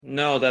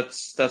No,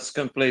 that's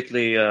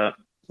completely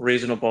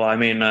reasonable. I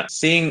mean,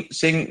 seeing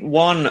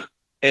one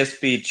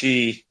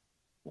SPG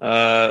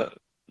uh,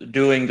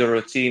 doing the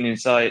routine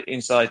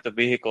inside the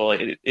vehicle,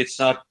 it's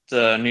not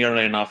near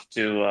enough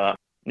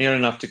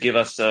to give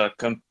us a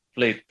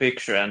complete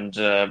picture. And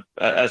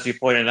as you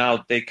pointed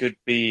out, they could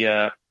be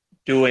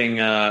doing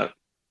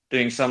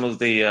doing some of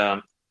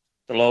the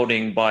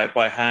loading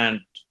by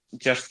hand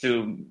just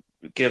to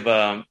give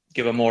a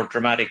more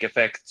dramatic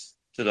effect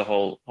to the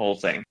whole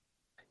thing.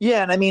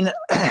 Yeah, and I mean,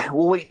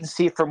 we'll wait and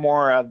see for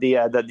more of the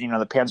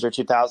Panzer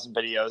 2000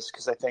 videos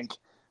because I think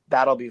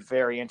that'll be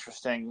very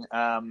interesting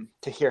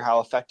to hear how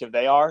effective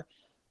they are.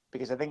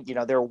 Because I think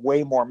they're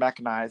way more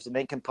mechanized and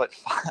they can put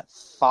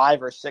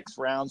five or six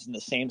rounds in the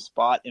same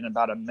spot in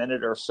about a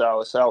minute or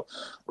so. So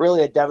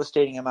really a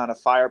devastating amount of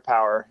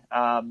firepower.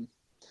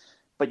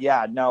 But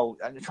yeah, no,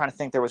 I'm trying to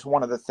think. There was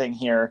one other thing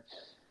here.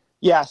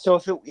 Yeah, so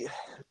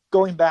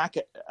going back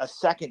a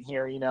second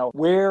here,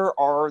 where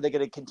are they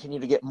going to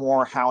continue to get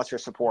more howitzer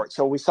support?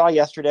 So we saw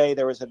yesterday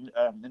there was an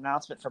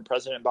announcement from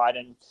President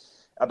Biden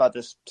about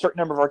this certain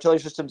number of artillery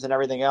systems and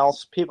everything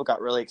else. People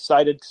got really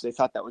excited because they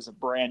thought that was a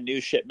brand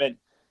new shipment.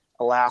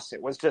 Alas,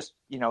 it was just,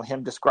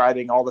 him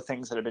describing all the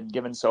things that have been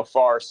given so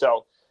far.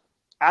 So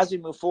as we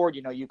move forward,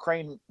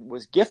 Ukraine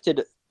was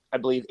gifted, I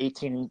believe,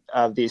 18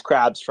 of these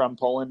crabs from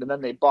Poland, and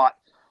then they bought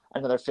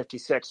another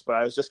 56. But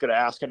I was just going to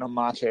ask, I know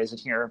Mache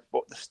isn't here,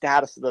 what the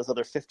status of those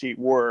other 50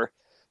 were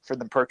for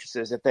the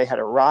purchases, if they had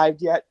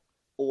arrived yet,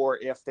 or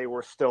if they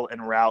were still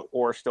en route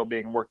or still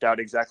being worked out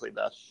exactly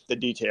the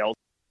details.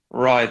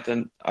 Right,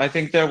 and I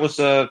think there was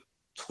a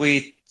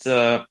tweet.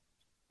 Don't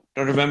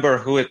remember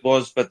who it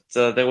was, but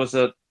there was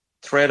a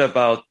thread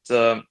about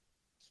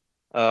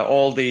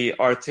all the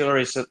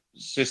artillery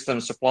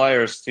system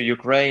suppliers to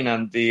Ukraine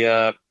and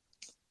the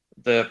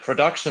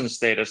production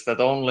status that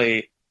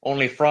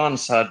only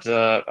France had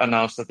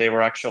announced that they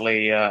were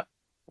actually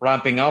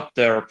ramping up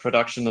their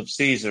production of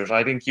Caesars.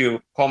 I think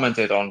you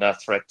commented on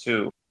that thread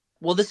too.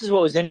 Well, this is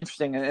what was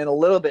interesting and a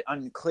little bit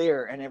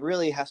unclear, and it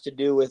really has to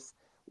do with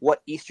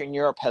what Eastern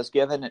Europe has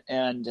given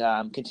and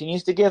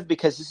continues to give,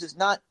 because this is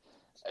not,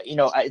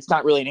 it's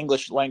not really an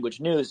English language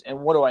news.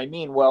 And what do I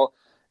mean? Well,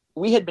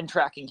 we had been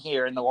tracking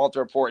here in the Walter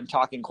Report and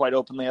talking quite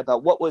openly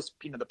about what was,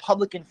 the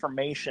public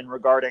information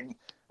regarding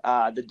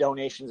the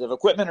donations of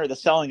equipment or the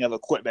selling of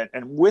equipment.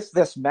 And with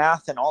this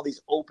math and all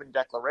these open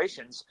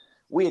declarations,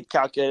 we had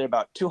calculated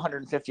about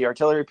 250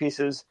 artillery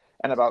pieces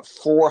and about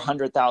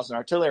 400,000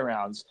 artillery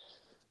rounds.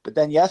 But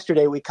then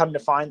yesterday we come to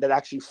find that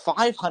actually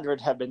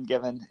 500 have been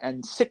given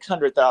and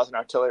 600,000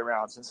 artillery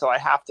rounds. And so I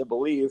have to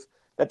believe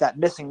that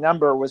missing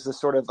number was the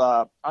sort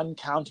of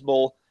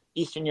uncountable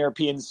Eastern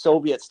European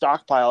Soviet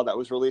stockpile that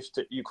was released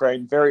to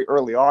Ukraine very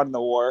early on in the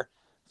war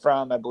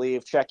from, I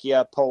believe,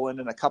 Czechia,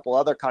 Poland, and a couple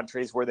other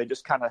countries where they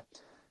just kind of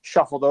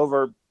shuffled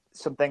over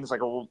some things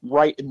like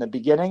right in the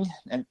beginning.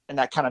 And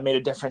that kind of made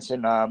a difference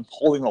in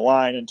holding the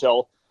line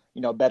until,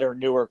 better,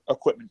 newer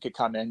equipment could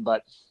come in.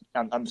 But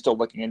I'm still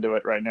looking into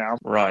it right now.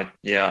 Right,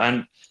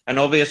 yeah. And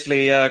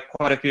obviously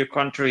quite a few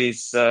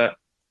countries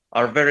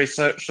are very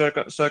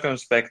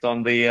circumspect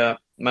on the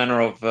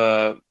manner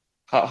of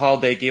how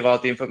they give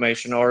out the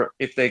information, or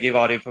if they give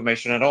out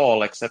information at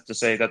all, except to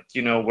say that,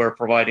 we're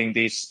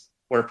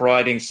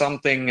providing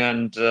something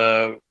and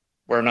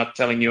we're not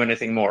telling you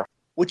anything more.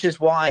 Which is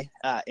why,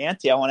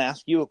 Antti, I want to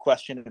ask you a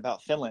question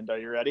about Finland. Are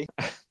you ready?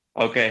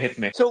 Okay, hit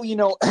me. So, we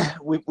know,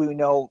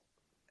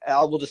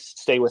 we'll just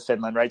stay with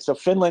Finland, right? So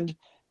Finland,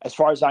 as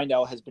far as I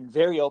know, has been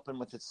very open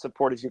with its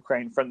support of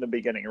Ukraine from the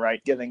beginning,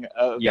 right? Giving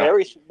a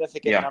very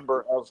significant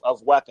number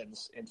of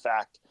weapons, in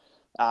fact,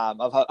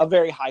 of a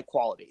very high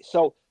quality.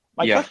 So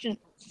my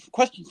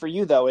question for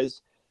you, though,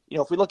 is,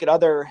 if we look at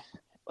other,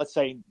 let's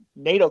say,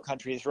 NATO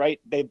countries, right,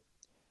 they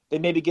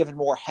may be given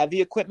more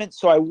heavy equipment.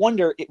 So I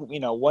wonder,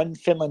 when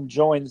Finland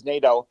joins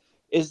NATO,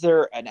 is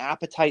there an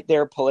appetite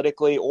there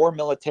politically or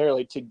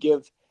militarily to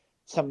give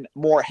some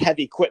more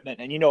heavy equipment?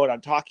 And you know what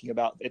I'm talking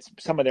about. It's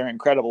some of their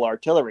incredible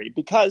artillery,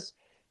 because,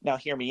 now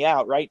hear me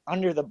out, right?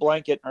 Under the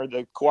blanket or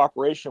the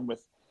cooperation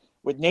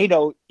with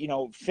NATO,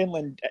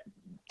 Finland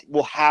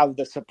will have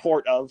the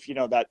support of,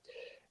 that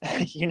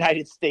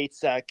United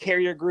States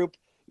carrier group,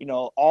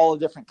 all the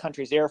different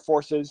countries' air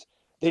forces.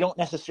 They don't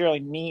necessarily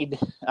need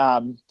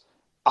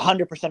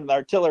 100% of the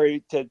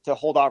artillery to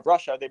hold off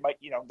Russia. They might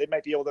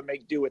be able to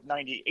make do with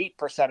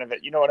 98% of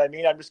it. You know what I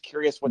mean? I'm just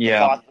curious what the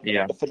thoughts of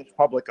the Finnish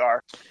public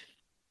are.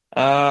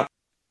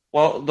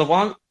 Well, the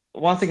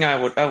one thing I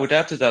would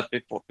add to that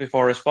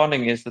before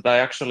responding is that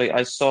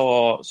I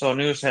saw a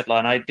news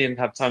headline. I didn't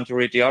have time to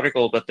read the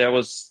article, but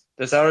there's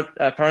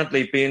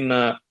apparently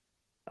been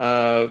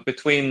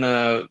between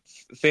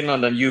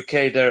Finland and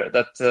UK there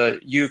that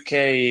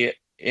UK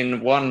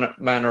in one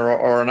manner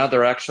or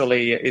another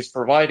actually is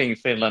providing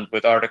Finland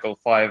with Article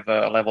 5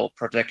 level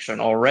protection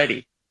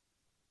already,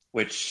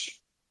 which,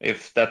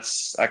 if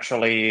that's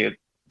actually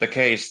the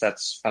case,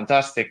 that's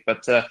fantastic.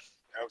 But to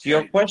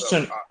your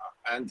question,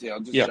 Antti,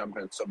 I'll just jump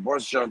in. So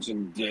Boris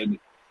Johnson did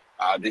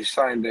They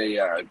signed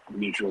a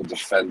mutual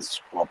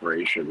defense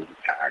cooperation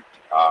pact,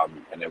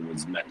 and it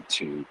was meant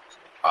to.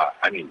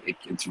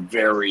 It's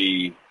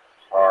very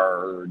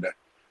hard.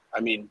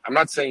 I'm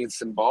not saying it's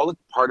symbolic.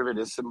 Part of it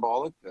is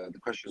symbolic. The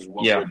question is,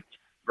 what Yeah. would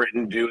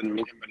Britain do in the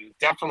meantime? But it's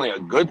definitely a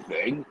good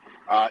thing.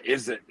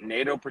 Is it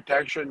NATO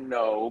protection?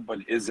 No, but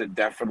is it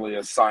definitely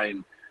a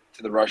sign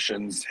to the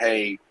Russians?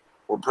 Hey,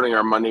 we're putting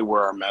our money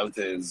where our mouth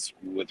is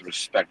with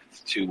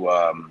respect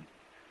to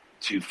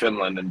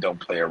Finland, and don't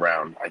play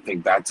around. I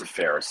think that's a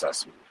fair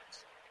assessment.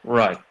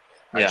 Right.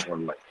 I Yeah. just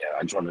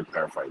wanted to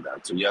clarify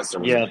that. So yes,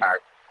 there was Yeah. an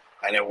act,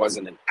 and it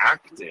wasn't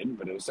enacted,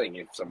 but it was saying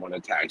if someone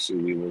attacks you,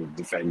 we will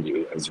defend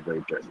you as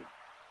Great Britain.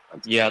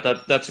 Yeah,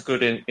 that's a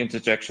good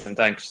interjection.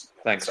 Thanks,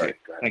 Sorry,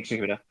 go ahead. thanks,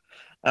 Yehuda.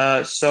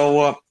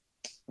 So,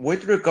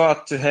 with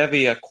regard to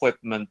heavy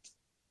equipment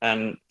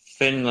and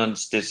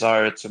Finland's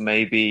desire to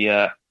maybe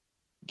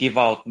give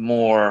out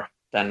more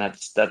than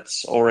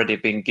that's already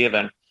been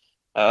given,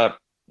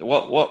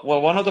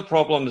 one of the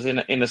problems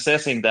in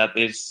assessing that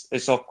is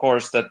of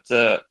course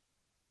that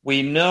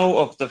we know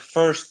of the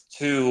first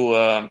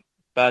two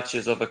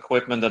batches of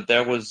equipment that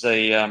there was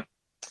a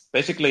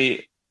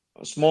basically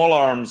small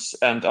arms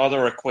and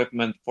other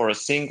equipment for a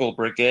single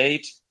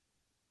brigade,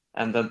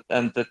 and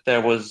that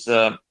there was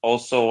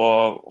also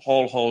a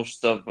whole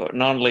host of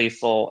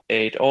non-lethal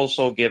aid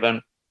also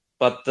given.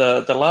 But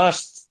the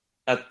last,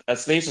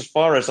 at least as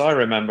far as I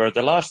remember,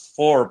 the last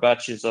four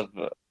batches of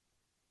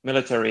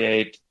military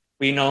aid,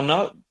 we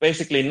know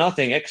basically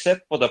nothing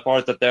except for the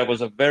part that there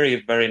was a very,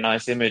 very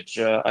nice image.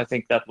 I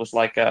think that was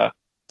like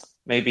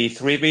maybe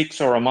 3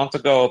 weeks or a month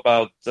ago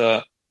about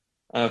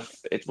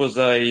it was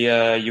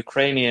a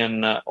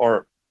Ukrainian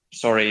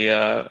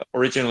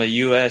originally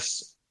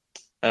US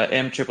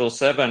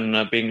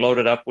M777 being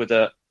loaded up with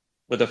a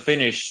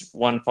Finnish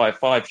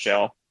 155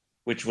 shell,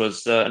 which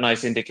was a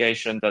nice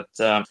indication that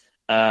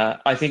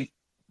I think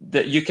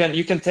that you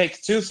can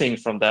take two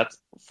things from that.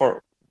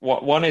 For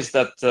one is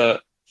that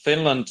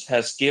Finland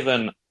has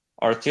given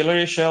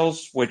artillery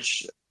shells,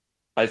 which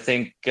I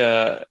think,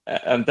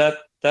 and that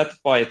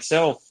by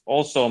itself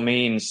also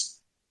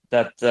means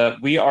that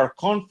we are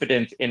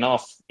confident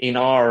enough in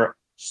our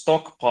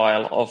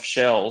stockpile of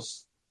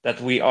shells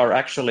that we are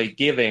actually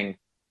giving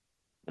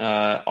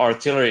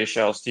artillery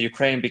shells to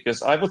Ukraine,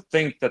 because I would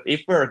think that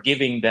if we're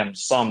giving them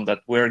some, that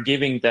we're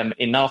giving them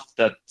enough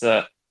that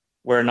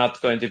we're not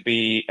going to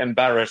be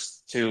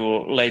embarrassed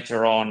to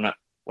later on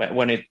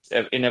when it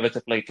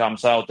inevitably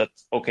comes out that,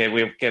 okay,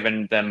 we've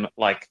given them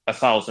like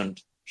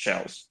 1,000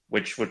 shells,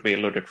 which would be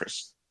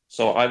ludicrous.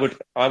 So I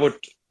would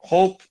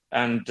hope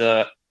and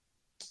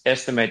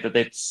estimate that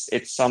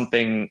it's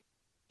something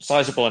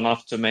sizable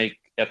enough to make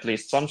at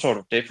least some sort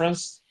of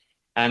difference.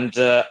 And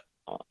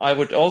I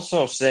would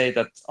also say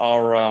that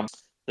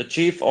the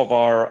chief of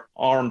our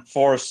armed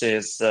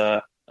forces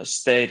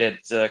stated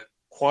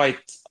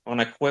quite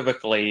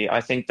unequivocally,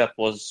 I think that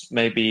was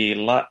maybe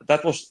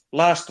that was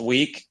last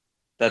week,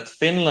 that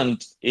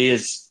Finland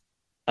is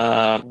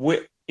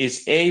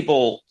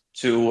able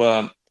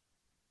to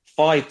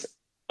fight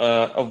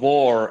a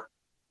war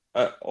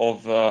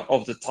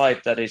of the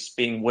type that is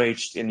being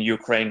waged in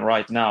Ukraine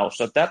right now.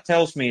 So that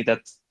tells me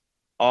that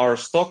our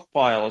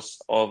stockpiles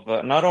of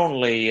not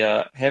only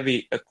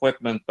heavy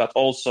equipment but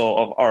also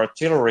of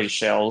artillery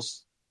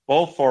shells,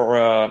 both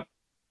for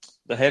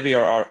the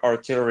heavier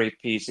artillery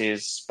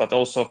pieces but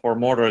also for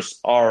mortars,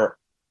 are,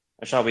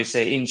 shall we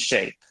say, in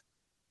shape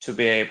to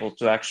be able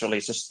to actually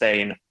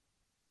sustain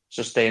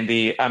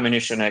the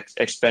ammunition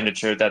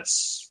expenditure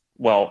that's,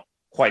 well,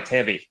 quite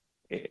heavy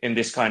in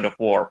this kind of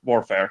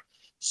warfare.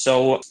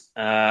 So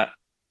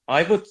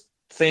I would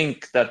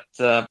think that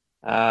the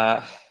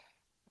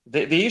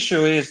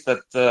issue is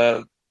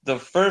that the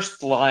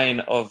first line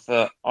of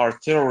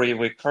artillery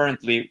we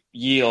currently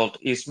yield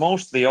is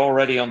mostly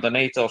already on the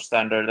NATO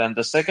standard, and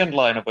the second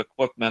line of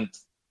equipment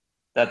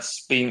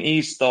that's being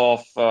eased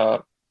off,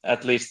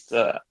 at least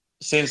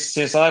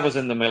since I was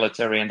in the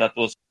military, and that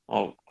was,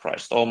 oh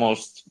Christ,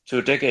 almost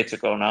 2 decades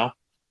ago now,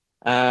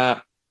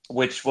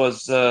 which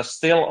was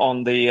still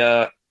on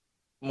the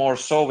more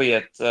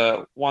Soviet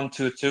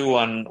 122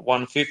 and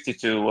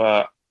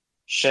 152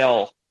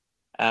 shell.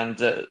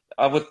 And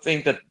I would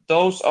think that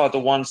those are the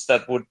ones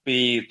that would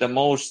be the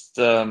most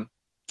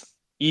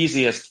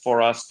easiest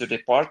for us to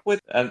depart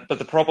with. But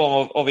the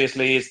problem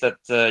obviously is that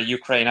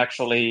Ukraine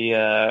actually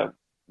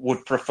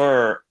would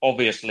prefer,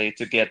 obviously,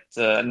 to get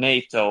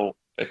NATO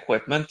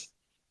equipment.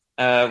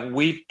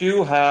 We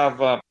do have,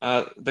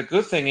 the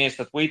good thing is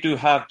that we do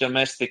have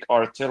domestic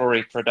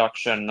artillery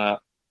production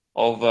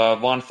of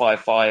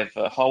 155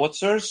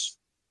 howitzers.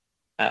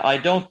 I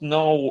don't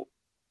know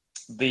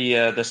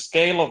the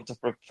scale of the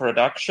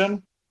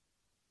production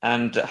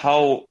and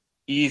how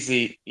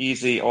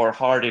easy or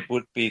hard it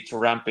would be to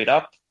ramp it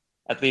up.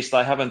 At least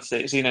I haven't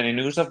seen any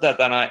news of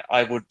that, and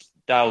I would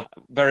doubt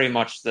very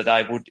much that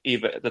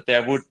that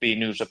there would be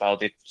news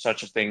about it if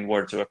such a thing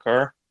were to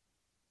occur.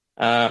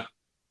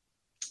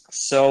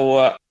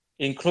 So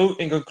in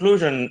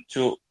conclusion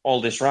to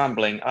all this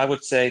rambling, I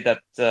would say that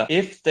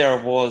if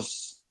there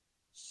was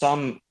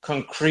some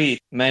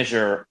concrete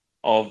measure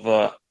of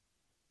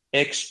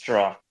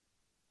extra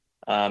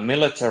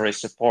military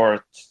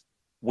support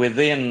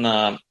within,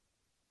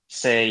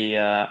 say,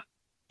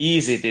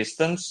 easy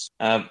distance,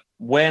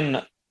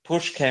 when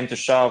push came to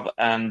shove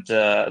and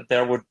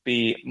there would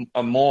be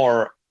a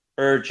more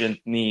urgent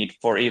need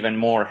for even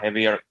more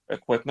heavier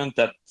equipment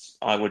that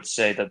I would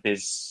say that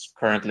is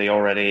currently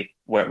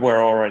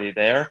we're already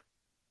there.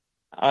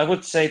 I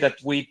would say that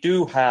we do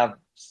have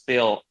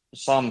still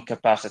some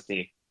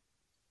capacity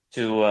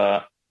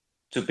to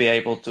be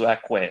able to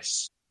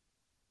acquiesce.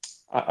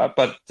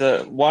 But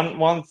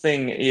one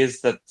thing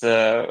is that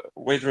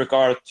with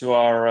regard to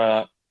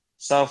our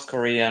South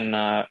Korean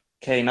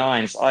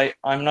K9s,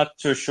 I'm not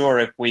too sure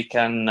if we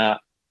can.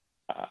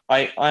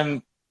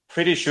 I'm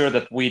pretty sure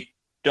that we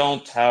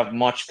don't have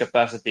much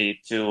capacity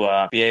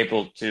to be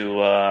able to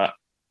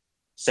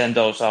send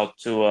those out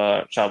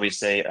to, shall we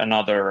say,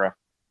 another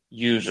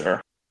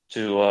user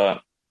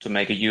to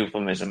make a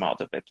euphemism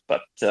out of it.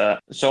 But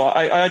so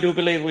I do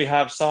believe we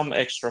have some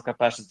extra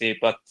capacity,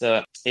 but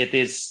it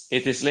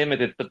is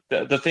limited. But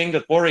the thing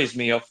that worries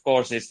me, of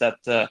course, is that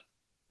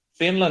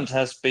Finland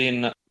has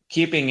been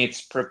keeping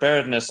its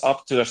preparedness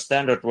up to a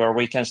standard where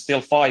we can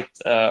still fight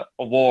a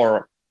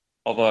war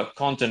of a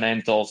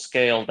continental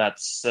scale that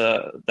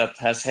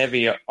has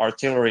heavy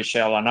artillery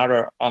shell and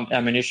other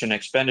ammunition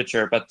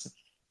expenditure. But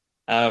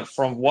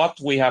from what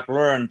we have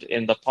learned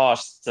in the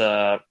past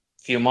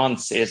few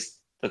months is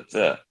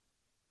that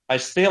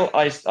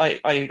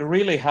I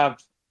really have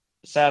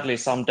sadly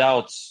some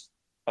doubts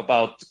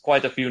about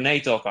quite a few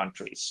NATO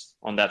countries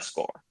on that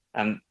score,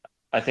 and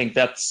I think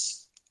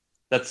that's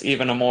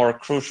even a more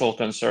crucial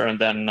concern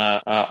than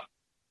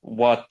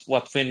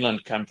what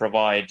Finland can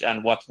provide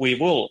and what we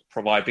will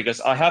provide, because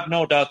I have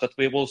no doubt that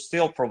we will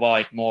still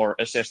provide more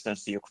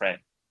assistance to Ukraine.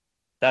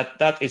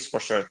 That is for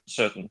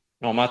certain,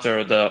 no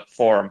matter the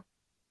form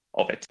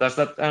of it. Does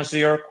that answer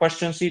your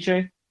question,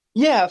 CJ?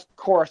 Yeah, of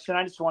course. And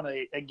I just want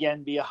to,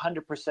 again, be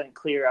 100%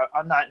 clear.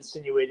 I'm not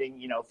insinuating,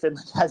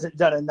 Finland hasn't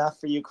done enough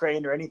for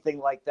Ukraine or anything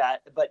like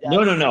that. But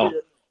No.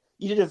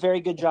 You did a very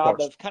good job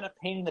of kind of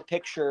painting the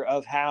picture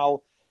of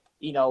how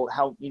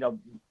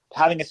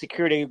having a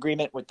security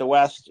agreement with the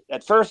West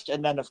at first,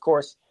 and then, of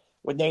course,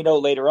 with NATO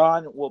later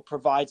on, will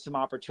provide some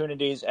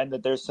opportunities, and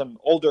that there's some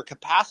older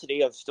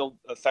capacity of still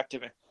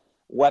effective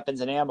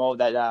weapons and ammo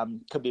that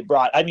could be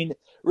brought. I mean,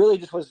 really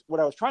just was what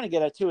I was trying to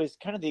get at too is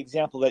kind of the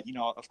example that,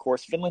 of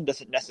course, Finland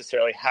doesn't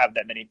necessarily have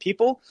that many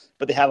people,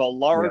 but they have a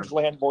large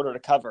land border to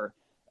cover.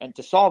 And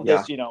to solve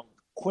this,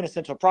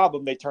 quintessential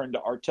problem, they turn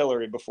to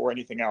artillery before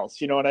anything else.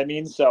 You know what I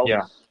mean? So,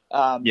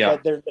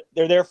 but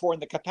they're therefore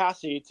in the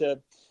capacity to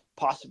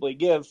possibly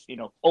give,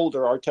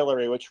 older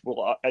artillery, which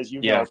will, as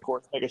of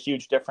course, make a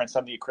huge difference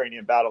on the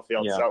Ukrainian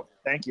battlefield. Yeah. So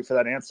thank you for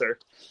that answer.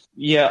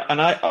 Yeah, and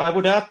I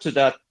would add to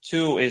that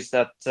too, is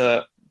that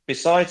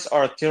besides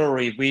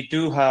artillery, we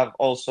do have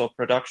also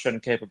production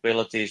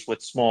capabilities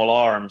with small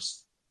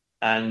arms.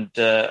 And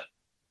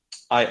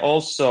I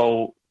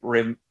also,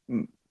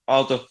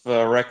 out of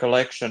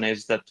recollection,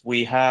 is that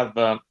we have,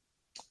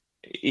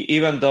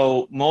 even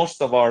though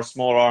most of our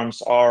small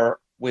arms are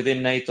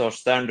within NATO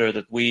standard,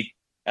 that we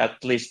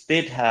at least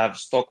did have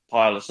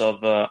stockpiles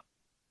of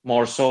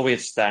more Soviet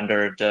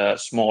standard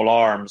small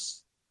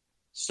arms.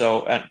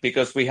 So, and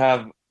because we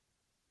have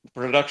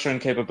production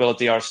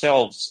capability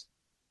ourselves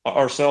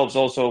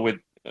also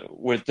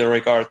with the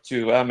regard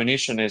to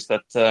ammunition, is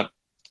that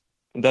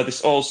that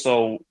is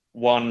also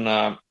one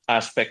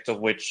aspect of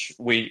which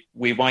we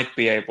might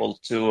be able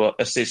to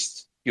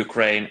assist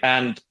Ukraine,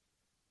 and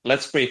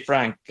let's be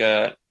frank,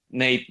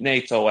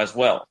 NATO as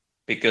well,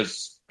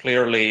 because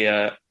clearly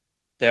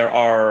there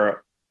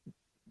are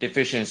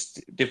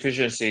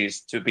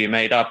deficiencies to be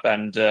made up,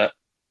 and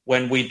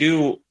when we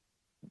do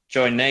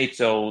join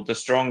NATO, the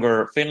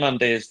stronger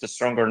Finland is, the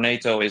stronger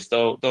NATO is.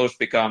 Those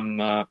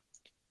become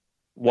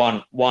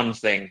one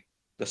thing,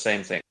 the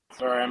same thing.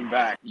 Sorry, I'm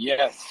back.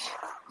 Yes.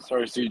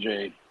 Sorry,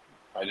 CJ.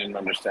 I didn't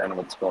understand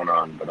what's going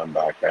on, but I'm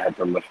back. I had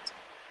to lift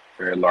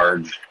a very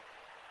large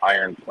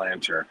iron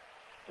planter,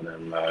 and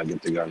I'm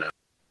good to go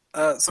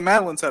now. So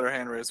Madeline's had her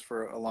hand raised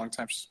for a long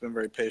time. She's been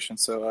very patient.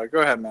 So go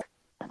ahead, Matt.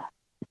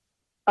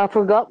 I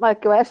forgot my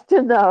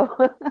question now.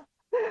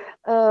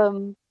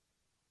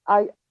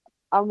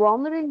 I'm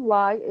wondering,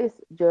 why is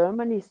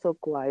Germany so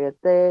quiet?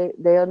 They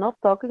are not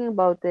talking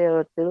about their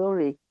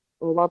artillery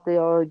or what they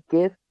are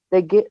give.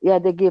 They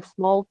give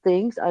small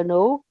things, I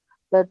know,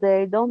 but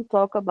they don't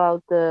talk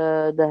about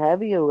the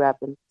heavier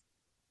weapons,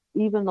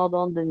 even not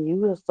on the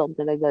news or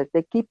something like that.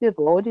 They keep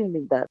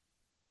avoiding that.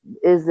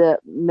 Is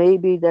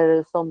maybe there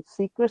is some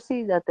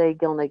secrecy that they're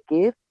gonna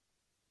give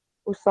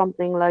or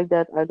something like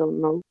that? I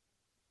don't know,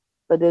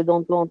 but they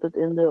don't want it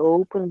in the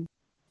open.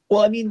 Well,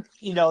 I mean,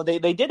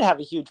 they did have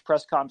a huge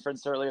press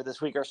conference earlier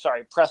this week,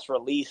 press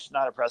release,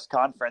 not a press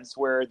conference,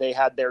 where they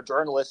had their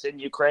journalists in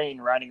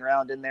Ukraine riding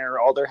around in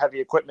all their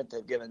heavy equipment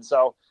they've given.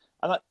 So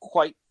I'm not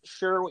quite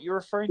sure what you're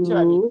referring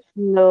to.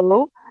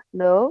 No.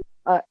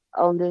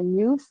 On the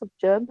news of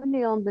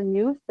Germany,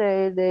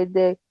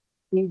 they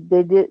he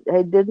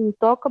didn't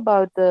talk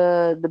about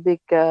the big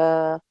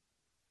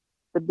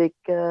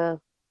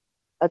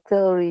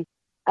artillery,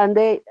 and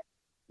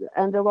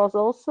there was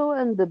also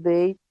a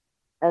debate,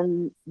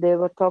 and they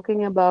were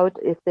talking about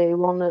if they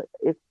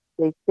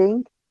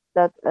think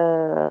that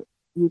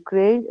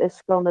Ukraine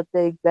is gonna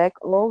take back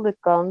all the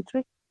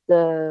country,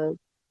 the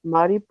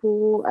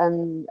Mariupol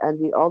and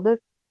the other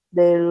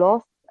they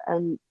lost,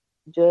 and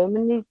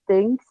Germany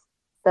thinks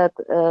that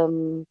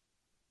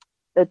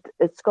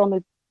it's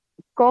gonna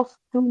cost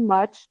too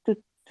much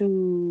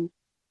to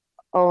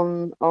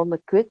on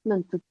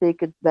equipment to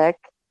take it back,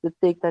 to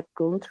take that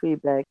country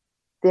back.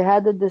 They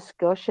had a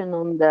discussion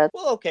on that.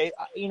 Well, okay,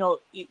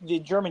 the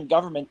German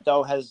government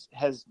though has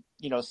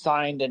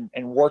signed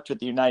and worked with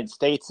the United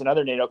States and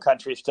other NATO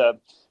countries to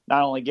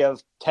not only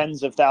give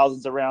tens of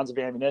thousands of rounds of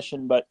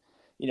ammunition, but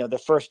the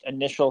first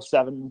initial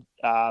 7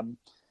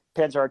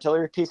 Panzer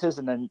artillery pieces,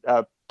 and then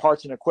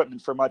parts and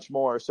equipment for much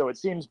more. So it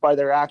seems by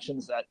their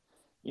actions that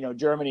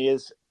Germany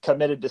is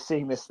committed to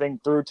seeing this thing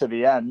through to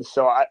the end.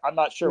 So I'm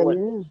not sure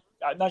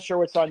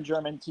what's on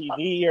German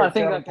TV or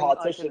German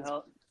politicians. I can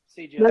help.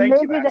 CJ,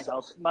 Thank you,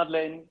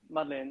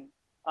 Madeleine,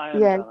 I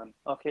am Yeah. German.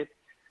 Okay.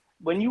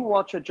 When you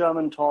watch a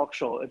German talk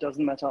show, it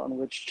doesn't matter on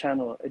which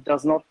channel. It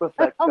does not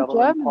reflect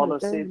government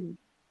policy.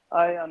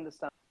 I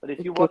understand. But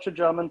if you watch a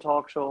German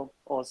talk show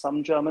or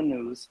some German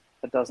news,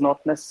 it does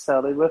not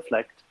necessarily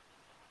reflect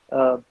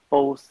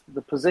both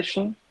the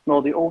position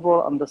nor the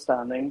overall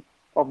understanding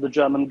of the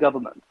German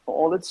government. For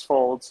all its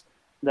faults,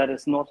 that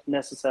is not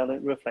necessarily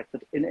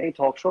reflected in a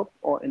talk show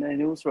or in a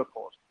news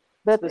report.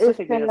 But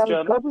Specifically, if as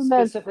German, government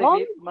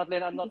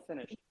Madeleine, I'm not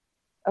finished.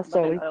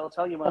 sorry. Madeleine, I'll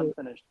tell you when I'm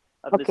finished.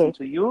 I've Okay. listened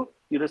to you,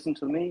 you listen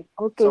to me.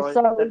 Okay,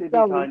 Let me be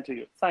kind to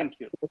you. Thank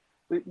you.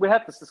 We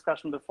had this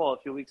discussion before a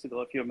few weeks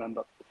ago, if you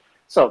remember.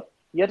 So,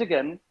 yet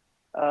again,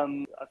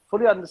 I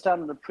fully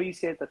understand and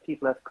appreciate that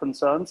people have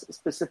concerns,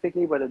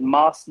 specifically when in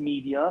mass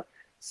media,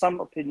 some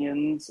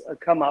opinions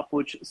come up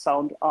which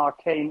sound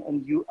arcane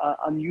and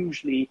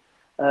unusually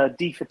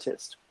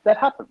defeatist. That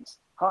happens.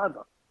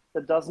 However,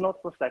 that does not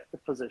reflect the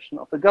position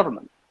of the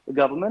government. The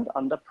government,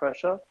 under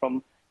pressure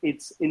from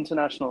its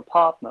international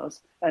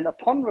partners and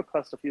upon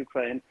request of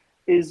Ukraine,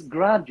 is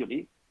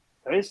gradually,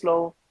 very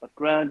slow, but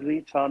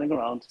gradually turning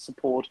around to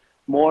support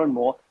more and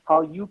more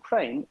how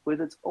Ukraine, with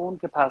its own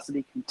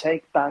capacity, can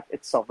take back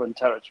its sovereign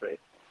territory.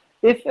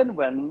 If and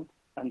when,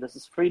 and this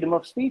is freedom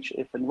of speech,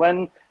 if and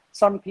when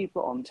some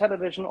people on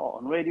television or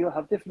on radio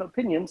have different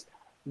opinions,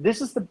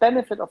 this is the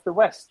benefit of the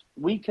West.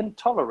 We can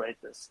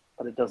tolerate this,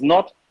 but it does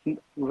not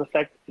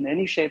reflect in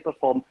any shape or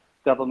form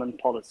government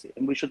policy,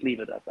 and we should leave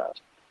it at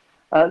that.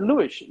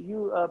 Louis,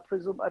 I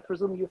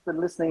presume you've been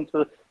listening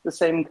to the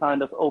same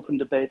kind of open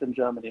debate in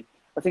Germany.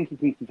 I think you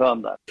can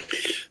confirm that.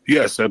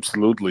 Yes,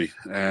 absolutely.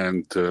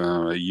 And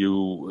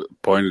you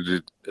pointed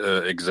it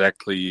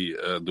exactly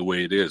the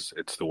way it is.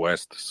 It's the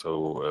West.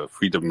 So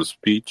freedom of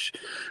speech.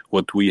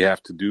 What we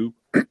have to do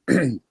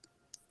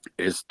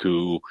is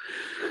to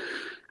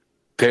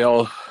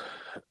tell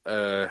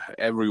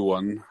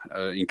everyone,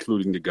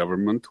 including the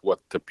government,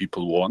 what the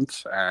people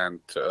want. And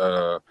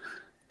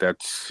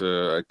that's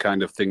a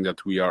kind of thing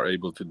that we are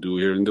able to do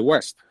here in the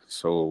West.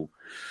 So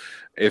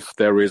if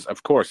there is,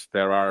 of course,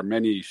 there are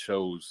many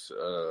shows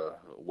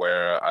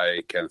where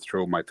I can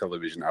throw my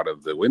television out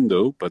of the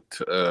window, but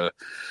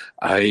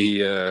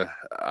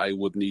I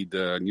would need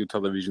a new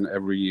television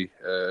every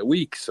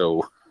week.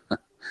 So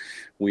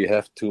we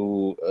have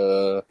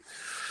to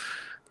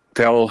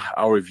tell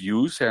our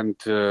views and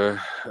the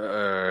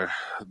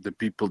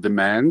people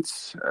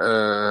demands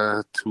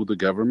to the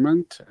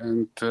government,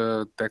 and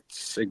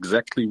that's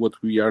exactly what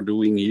we are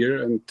doing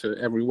here and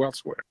everywhere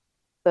elsewhere.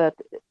 But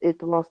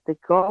it was the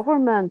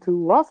government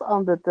who was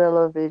on the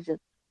television.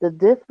 The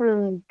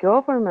different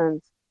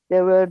governments,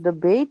 they were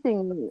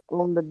debating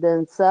on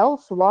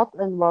themselves what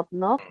and what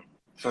not.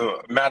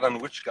 So, Madeline,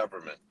 which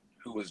government?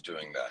 Who was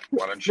doing that?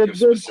 Why don't you give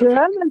specific?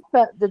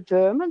 The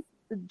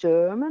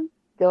German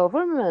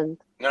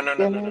government.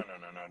 No.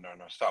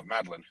 Stop,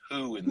 Madeline.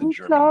 Who in the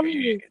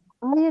German?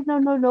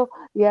 No.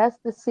 Yes,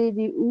 the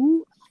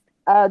CDU.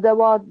 There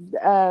was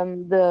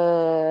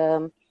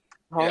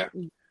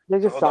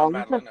Hold on,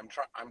 Madeline.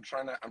 I'm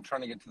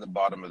trying to get to the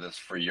bottom of this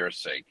for your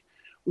sake.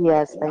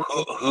 Yes.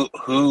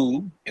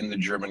 Who in the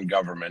German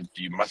government?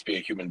 You must be a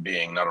human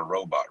being, not a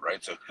robot,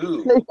 right? So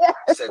who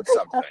said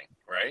something,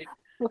 right?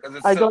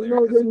 I don't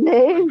know the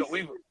names.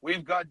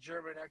 We've got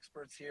German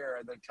experts here,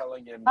 and they're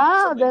telling you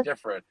something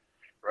different,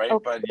 right?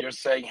 Okay. But you're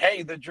saying,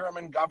 hey, the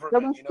German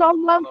government,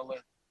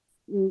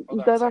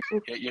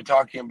 you're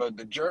talking about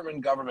the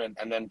German government,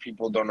 and then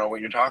people don't know what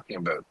you're talking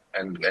about,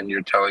 and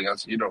you're telling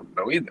us you don't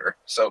know either.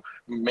 So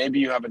maybe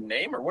you have a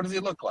name, or what does he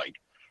look like?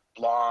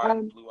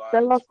 Blonde, blue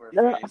eyes, square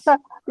face.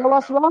 There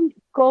was one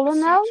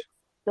colonel.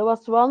 There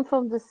was one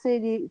from the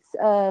city.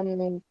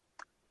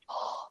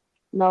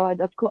 No, I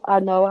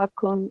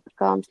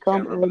can't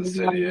come. Remember the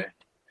city, eh?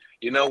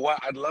 You know what?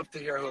 I'd love to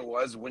hear who it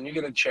was. When you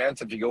get a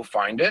chance, if you go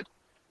find it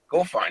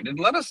and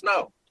let us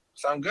know.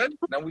 Sound good?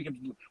 Then we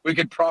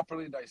could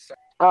properly dissect.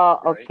 Oh,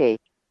 okay.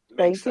 Makes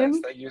Thank sense.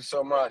 you. Thank you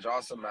so much.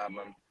 Awesome,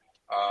 Madeline.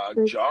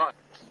 John.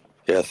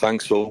 Yeah,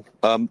 thanks all.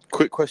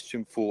 Quick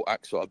question for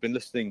Axel. I've been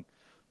listening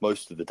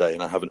most of the day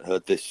and I haven't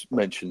heard this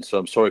mentioned, so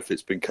I'm sorry if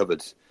it's been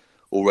covered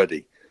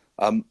already.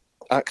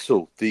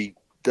 Axel, the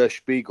Der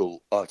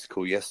Spiegel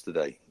article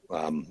yesterday,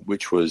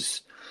 which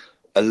was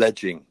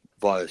alleging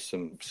via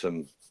some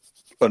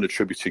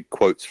unattributed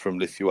quotes from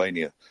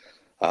Lithuania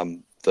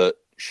that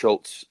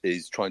Scholz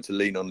is trying to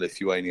lean on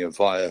Lithuania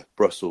via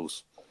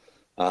Brussels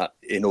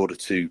in order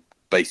to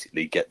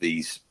basically get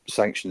these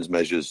sanctions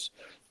measures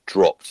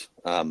dropped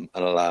and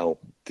allow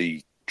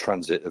the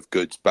transit of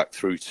goods back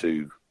through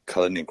to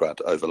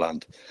Kaliningrad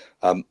overland.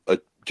 I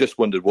just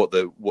wondered what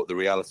the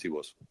reality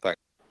was. Thanks.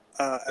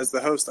 As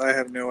the host, I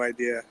have no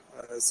idea.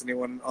 Does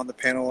anyone on the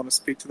panel want to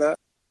speak to that?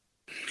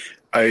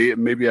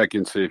 Maybe I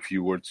can say a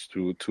few words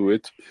to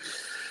it.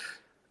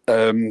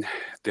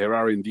 There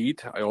are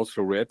indeed. I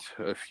also read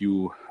a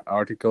few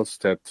articles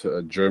that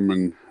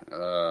German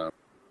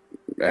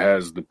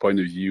has the point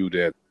of view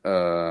that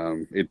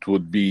it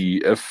would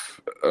be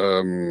if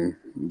the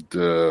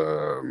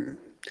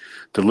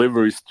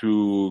deliveries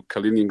to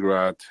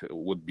Kaliningrad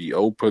would be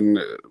open,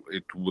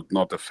 it would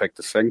not affect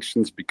the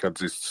sanctions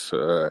because it's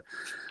a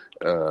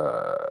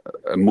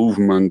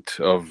movement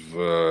of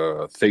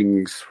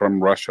things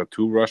from Russia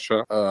to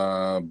Russia.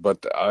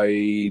 But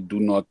I do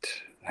not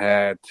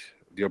had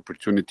the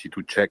opportunity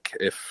to check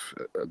if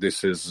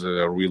this is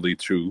really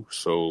true.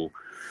 So,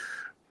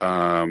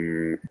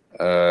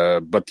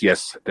 but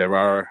yes, there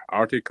are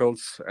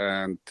articles,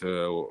 and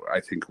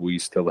I think we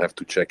still have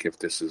to check if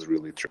this is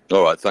really true.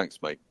 All right, thanks,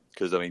 mate.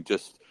 Because I mean,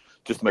 just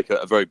to make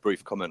a very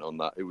brief comment on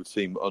that, it would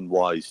seem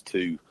unwise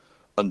to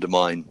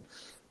undermine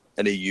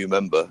an EU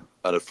member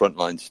and a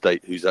frontline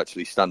state who's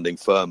actually standing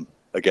firm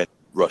against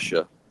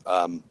Russia,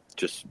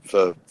 just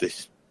for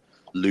this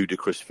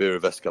ludicrous fear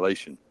of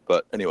escalation.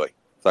 But anyway,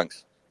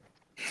 thanks.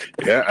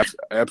 Yeah,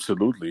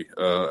 absolutely.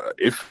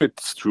 If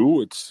it's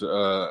true, it's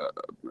a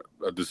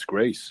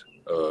disgrace.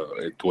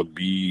 It would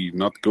be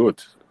not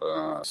good.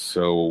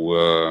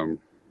 So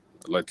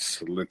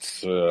let's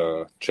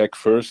check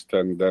first,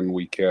 and then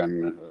we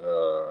can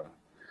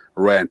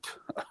rant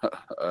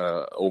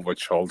over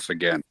Scholz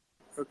again.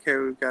 Okay,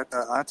 we've got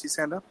Auntie's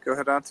hand up. Go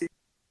ahead, Auntie.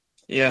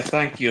 Yeah,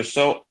 thank you.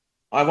 So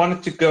I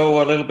wanted to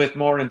go a little bit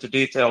more into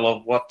detail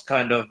of what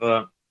kind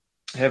of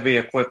heavy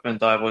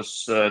equipment I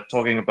was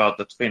talking about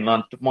that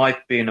Finland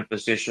might be in a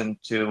position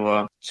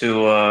to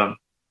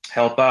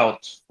help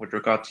out with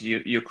regard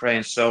to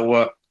Ukraine.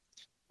 So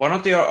one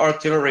of the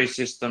artillery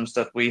systems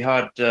that we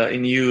had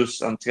in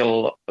use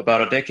until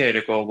about a decade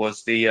ago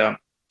was the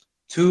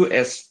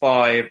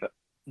 2S5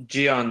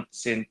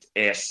 Giant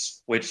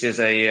S, which is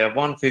a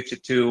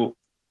 152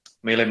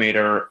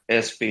 millimeter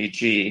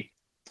SPG.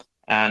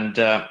 And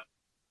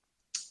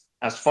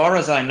as far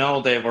as I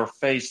know, they were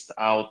phased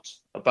out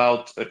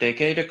about a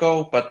decade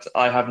ago, but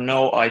I have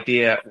no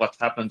idea what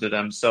happened to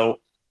them.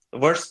 So the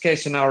worst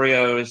case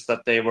scenario is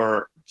that they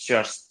were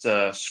just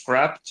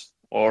scrapped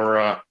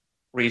or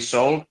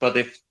resold. But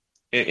if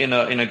in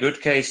a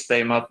good case,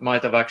 they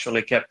might have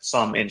actually kept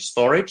some in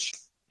storage.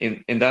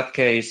 In that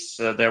case,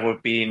 there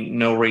would be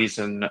no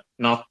reason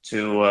not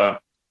to,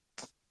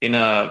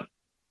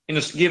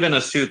 given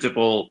a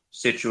suitable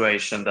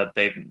situation, that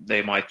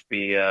they might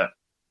be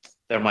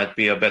there might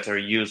be a better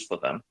use for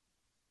them.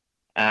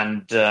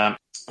 And the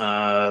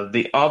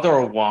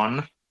other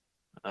one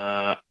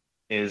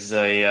is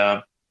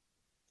another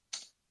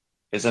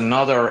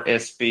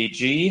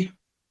SPG,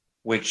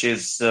 which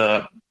is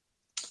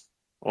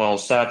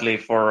sadly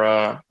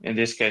for in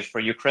this case for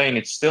Ukraine,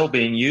 it's still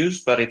being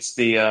used, but it's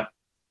the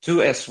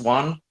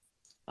 2S1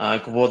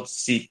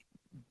 Gvozdika,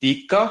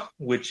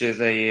 which is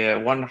a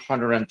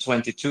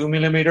 122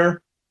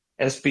 millimeter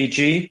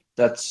SPG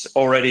that's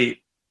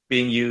already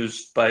being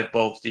used by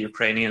both the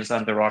Ukrainians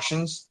and the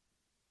Russians.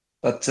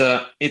 But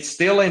it's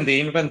still in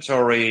the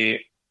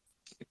inventory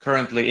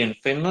currently in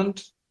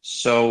Finland.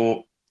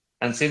 So,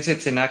 and since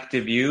it's in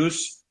active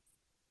use,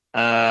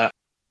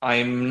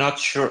 I'm not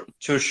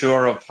too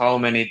sure of how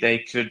many they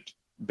could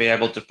be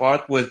able to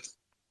part with.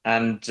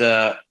 And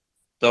though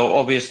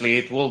obviously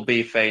it will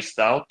be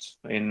phased out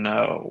in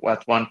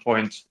at one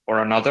point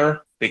or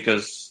another,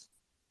 because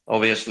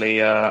obviously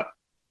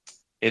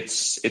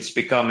it's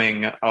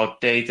becoming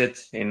outdated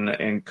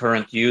in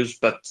current use.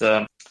 But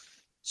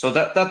so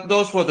that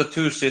those were the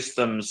two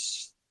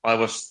systems I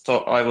was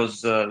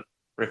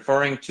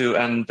referring to,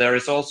 and there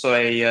is also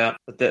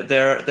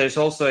there's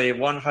also a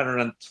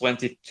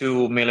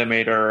 122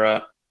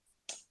 millimeter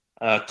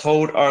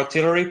towed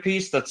artillery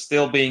piece that's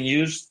still being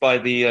used by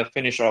the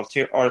Finnish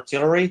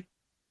artillery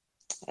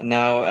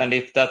now. And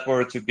if that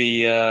were to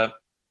be, I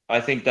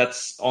think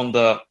that's on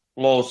the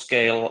low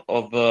scale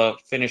of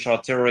Finnish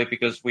artillery,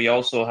 because we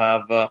also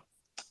have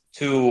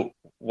two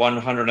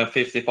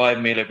 155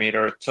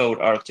 millimeter towed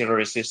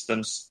artillery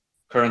systems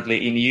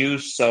currently in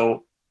use.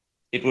 So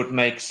it would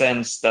make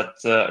sense that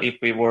if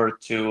we were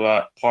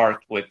to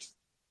part with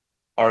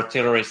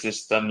artillery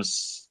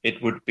systems,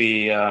 it would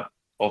be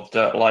of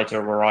the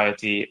lighter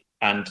variety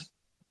and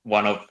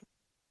one of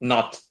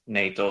not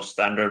NATO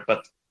standard.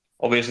 But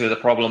obviously the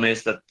problem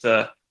is that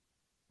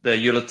the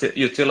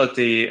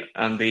utility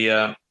and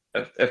the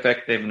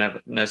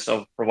effectiveness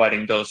of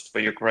providing those for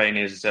Ukraine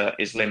is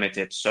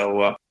limited.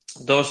 So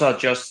those are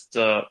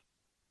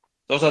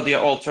the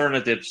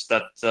alternatives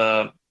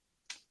that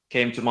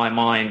came to my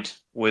mind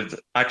with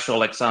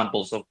actual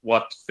examples of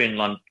what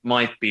Finland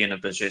might be in a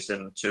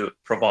position to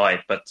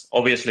provide. But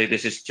obviously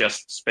this is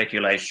just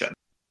speculation.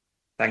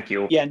 Thank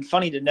you. Yeah, and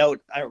funny to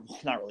note,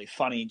 not really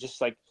funny, just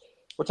like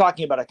we're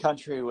talking about a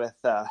country with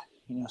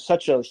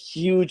such a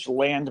huge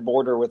land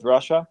border with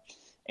Russia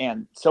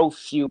and so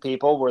few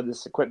people, where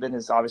this equipment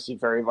is obviously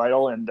very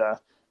vital and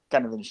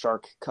kind of in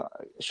sharp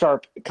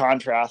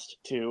contrast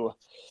to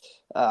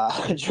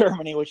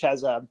Germany, which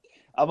has a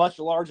much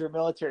larger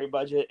military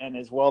budget and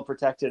is well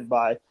protected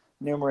by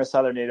numerous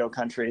other NATO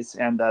countries,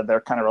 and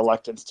their kind of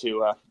reluctance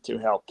to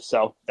help.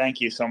 So thank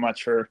you so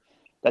much for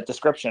that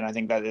description. I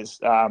think that is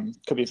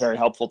could be very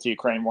helpful to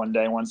Ukraine one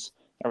day once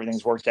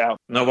everything's worked out.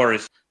 No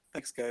worries.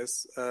 Thanks,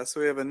 guys. So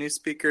we have a new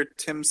speaker,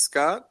 Tim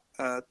Scott.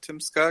 Tim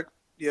Scott,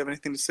 do you have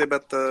anything to say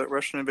about the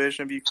Russian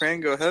invasion of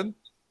Ukraine? Go ahead.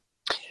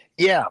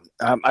 Yeah,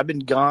 I've been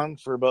gone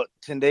for about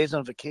 10 days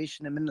on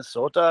vacation in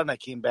Minnesota, and I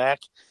came back,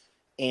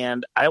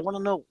 and I want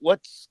to know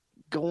what's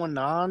going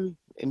on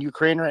in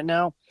Ukraine right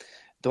now.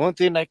 The only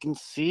thing I can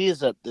see is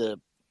that the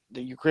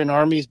Ukraine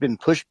army has been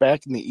pushed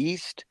back in the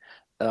east.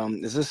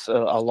 Is this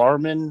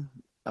alarming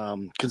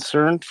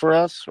concern for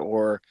us,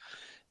 or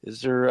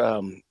is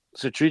there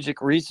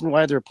strategic reason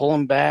why they're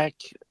pulling back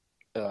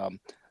to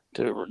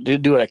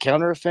do a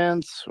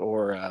counteroffense?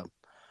 Or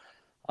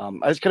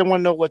I just kind of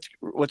want to know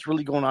what's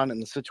really going on in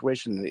the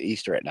situation in the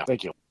east right now.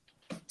 Thank you.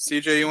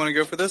 CJ, you want to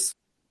go for this?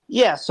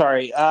 Yeah,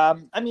 sorry.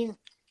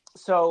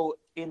 So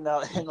in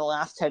the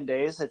last 10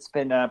 days, it's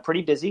been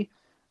pretty busy.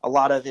 A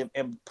lot of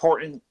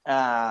important,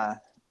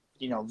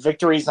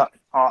 victories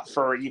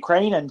for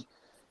Ukraine, and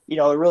it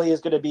really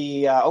is going to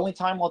be only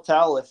time will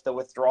tell if the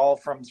withdrawal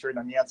from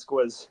Donetsk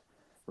was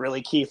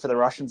really key for the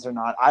Russians or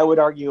not. I would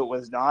argue it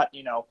was not.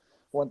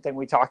 One thing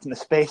we talked in the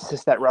space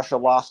is that Russia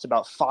lost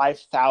about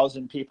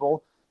 5,000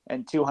 people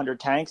and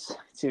 200 tanks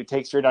to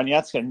take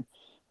Donetsk,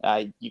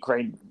 and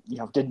Ukraine,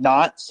 did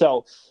not.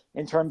 So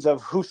in terms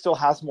of who still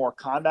has more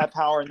combat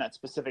power in that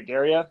specific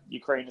area,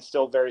 Ukraine is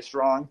still very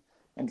strong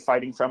and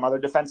fighting from other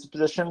defensive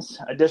positions.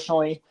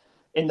 Additionally,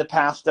 in the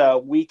past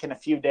week and a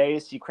few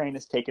days, Ukraine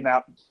has taken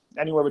out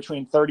anywhere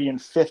between 30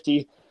 and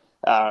 50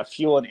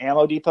 fuel and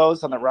ammo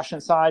depots on the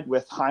Russian side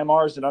with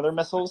HIMARS and other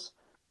missiles,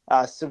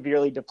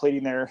 severely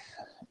depleting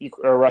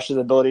Russia's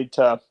ability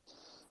to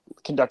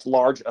conduct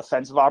large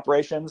offensive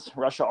operations.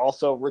 Russia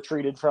also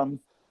retreated from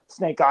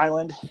Snake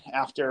Island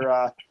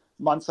after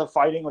months of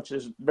fighting, which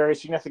is very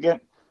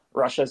significant.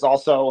 Russia is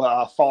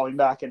also falling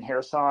back in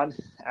Kherson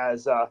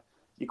as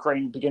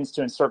Ukraine begins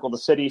to encircle the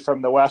city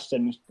from the west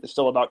and is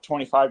still about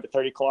 25 to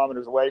 30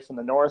 kilometers away from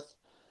the north.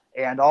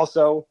 And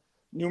also,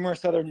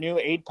 numerous other new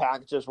aid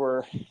packages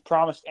were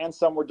promised and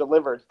some were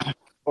delivered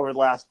over the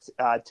last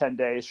 10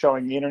 days,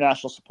 showing the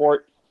international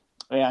support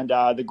and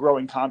the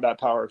growing combat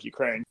power of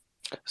Ukraine.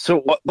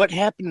 So what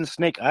happened in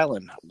Snake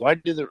Island? Why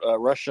did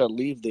Russia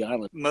leave the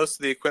island? Most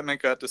of the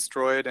equipment got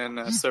destroyed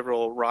in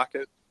several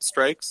rocket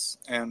strikes,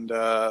 and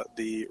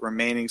the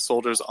remaining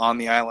soldiers on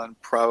the island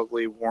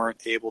probably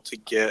weren't able to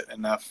get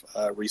enough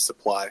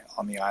resupply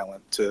on the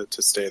island to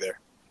stay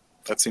there.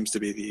 That seems to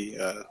be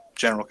the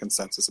general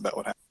consensus about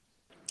what happened.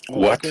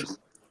 What?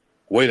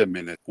 Wait a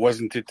minute.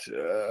 Wasn't it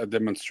a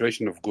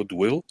demonstration of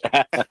goodwill?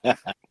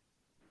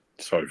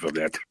 Sorry for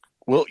that.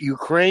 Will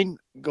Ukraine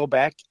go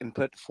back and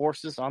put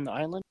forces on the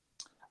island?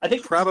 I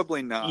think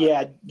probably not.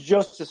 Yeah,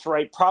 Joseph's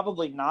right.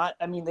 Probably not.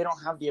 I mean, they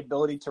don't have the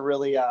ability to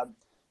really,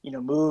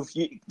 move.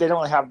 They don't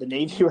really have the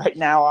Navy right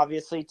now,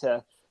 obviously,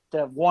 to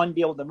one,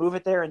 be able to move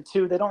it there, and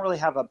two, they don't really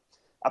have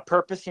a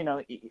purpose,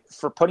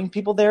 for putting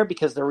people there,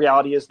 because the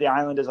reality is the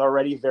island is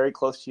already very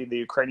close to the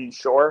Ukrainian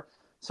shore.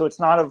 So it's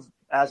not of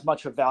as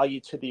much of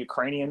value to the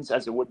Ukrainians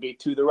as it would be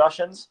to the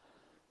Russians.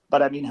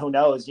 But I mean, who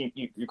knows?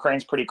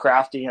 Ukraine's pretty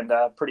crafty and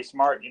pretty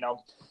smart.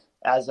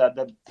 As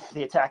the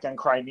attack on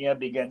Crimea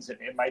begins, it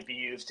might be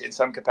used in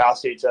some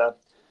capacity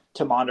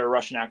to monitor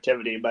Russian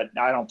activity. But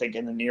I don't think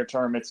in the near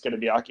term it's going to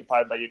be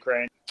occupied by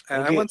Ukraine.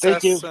 I once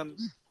asked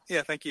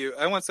thank you.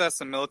 I once asked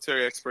some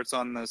military experts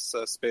on this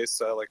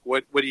space,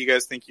 what do you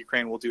guys think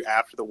Ukraine will do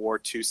after the war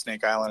to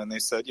Snake Island? And they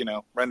said,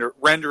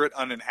 render it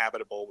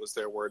uninhabitable was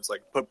their words.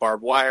 Like, put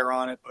barbed wire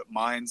on it, put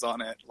mines on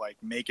it,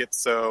 make it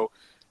so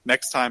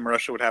next time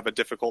Russia would have a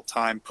difficult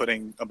time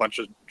putting a bunch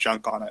of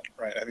junk on it,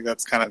 right? I think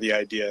that's kind of the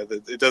idea,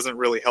 that it doesn't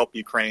really help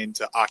Ukraine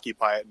to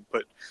occupy it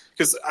and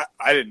because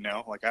I didn't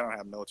know, I don't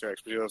have military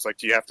expertise. I was like,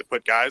 do you have to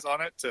put guys on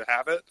it to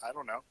have it? I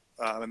don't know.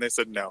 And they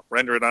said, no,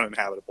 render it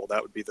uninhabitable.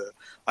 That would be the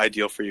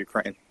ideal for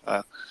Ukraine.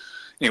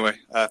 Anyway,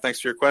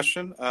 thanks for your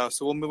question.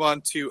 So we'll move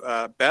on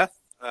to Beth.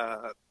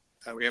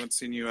 We haven't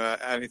seen you add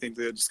anything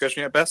to the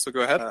discussion yet, Beth, so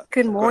go ahead.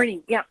 Good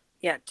morning.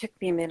 Yeah, it took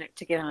me a minute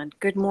to get on.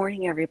 Good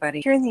morning, everybody.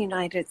 Here in the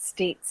United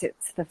States,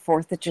 it's the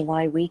 4th of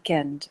July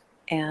weekend,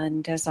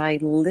 And as I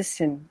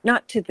listen,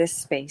 not to this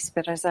space,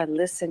 but as I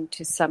listen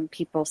to some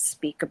people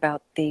speak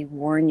about the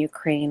war in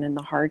Ukraine and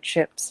the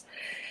hardships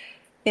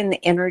in the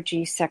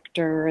energy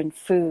sector and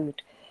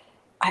food,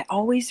 I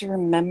always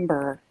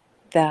remember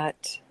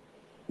that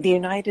the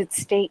United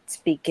States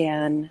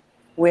began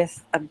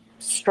with a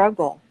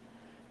struggle.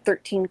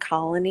 13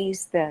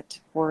 colonies that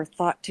were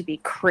thought to be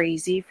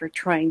crazy for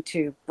trying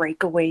to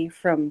break away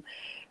from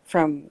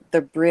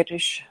the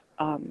British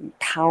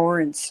power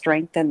and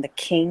strength and the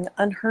king,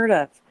 unheard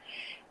of.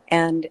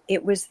 And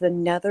it was the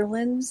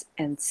Netherlands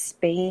and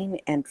Spain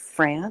and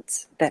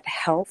France that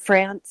helped.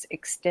 France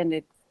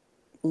extended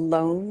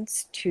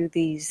loans to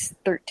these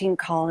 13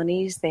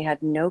 colonies. They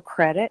had no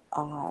credit.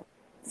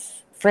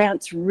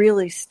 France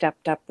really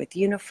stepped up with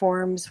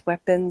uniforms,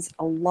 weapons,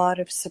 a lot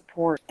of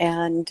support.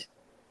 And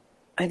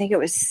I think it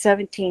was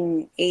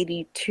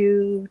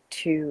 1782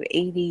 to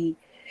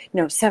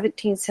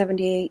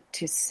 1778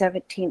 to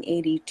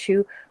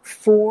 1782,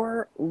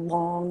 4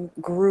 long,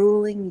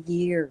 grueling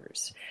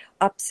years,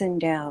 ups and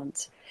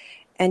downs.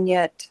 And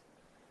yet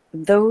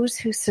those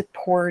who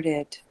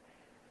supported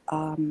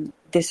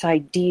this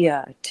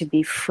idea to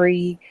be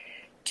free,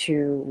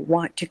 to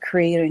want to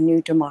create a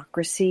new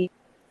democracy,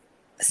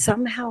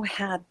 somehow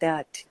had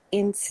that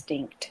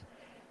instinct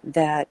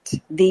that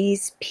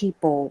these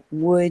people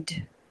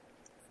would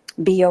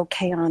be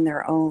okay on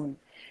their own.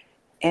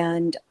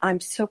 And I'm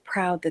so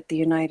proud that the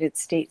United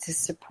States is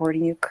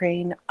supporting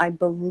Ukraine. I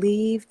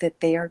believe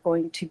that they are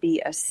going to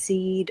be a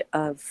seed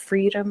of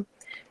freedom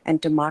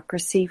and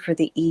democracy for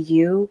the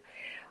EU.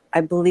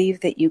 I believe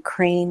that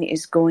Ukraine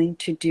is going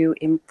to do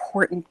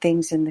important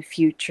things in the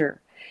future.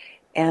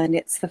 And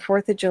it's the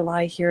 4th of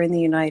July here in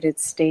the United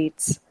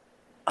States.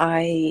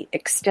 I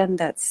extend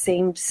that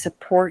same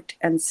support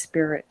and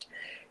spirit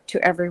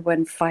to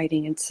everyone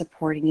fighting and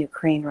supporting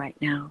Ukraine right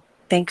now.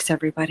 Thanks,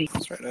 everybody.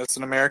 That's right. As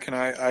an American,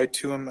 I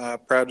too am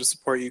proud to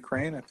support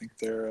Ukraine. I think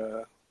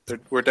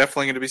we're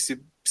definitely going to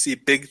see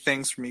big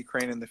things from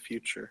Ukraine in the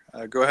future.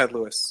 Go ahead,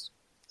 Luis.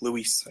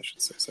 Luis, I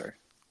should say. Sorry.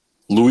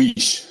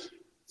 Luis,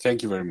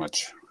 thank you very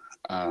much.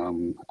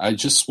 I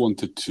just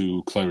wanted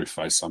to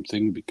clarify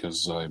something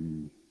because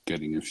I'm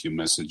getting a few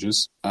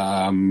messages.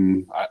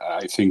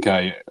 I think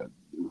I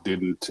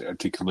didn't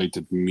articulate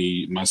it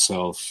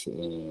myself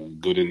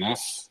good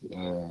enough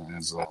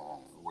as I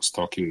was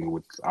talking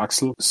with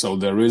Axel. So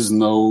there is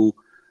no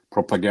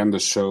propaganda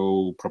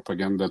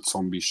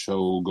zombie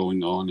show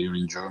going on here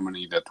in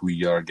Germany that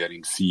we are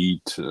getting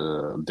feed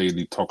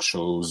daily talk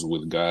shows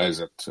with guys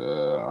that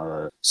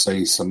are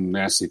saying some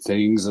nasty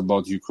things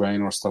about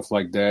Ukraine or stuff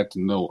like that.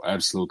 No,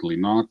 absolutely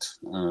not.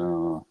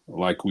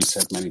 Like we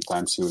said many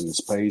times here in the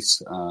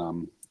space,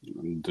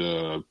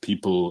 the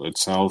people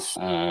itself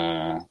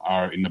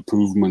are in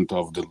improvement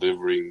of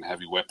delivering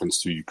heavy weapons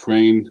to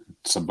Ukraine.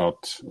 It's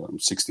about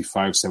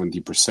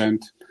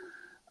 65-70%.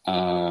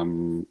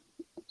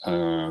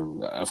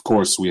 Of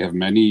course, we have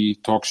many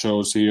talk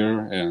shows here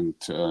and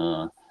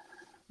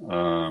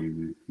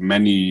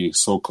many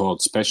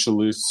so-called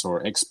specialists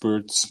or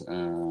experts,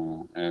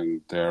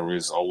 and there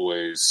is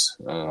always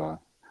or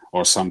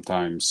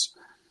sometimes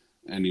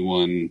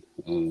anyone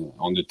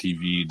on the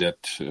TV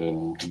that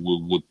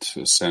would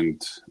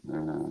send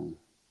to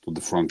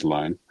the front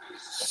line.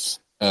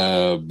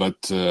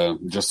 But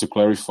just to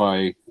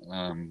clarify,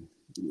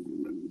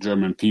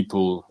 German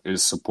people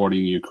is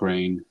supporting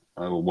Ukraine,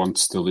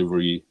 wants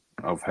delivery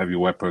of heavy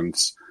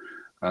weapons.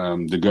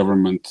 The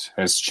government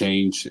has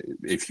changed.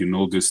 If you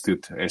noticed,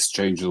 it has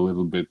changed a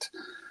little bit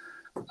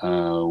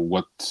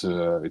what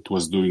it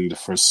was doing the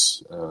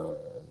first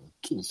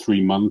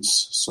 3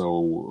 months.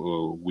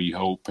 So we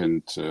hope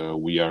and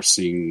we are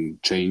seeing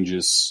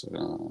changes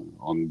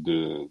on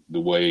the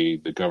way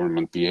the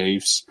government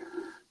behaves.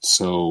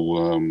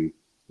 So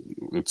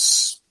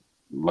it's,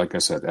 like I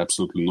said,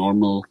 absolutely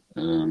normal,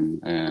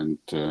 and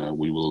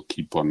we will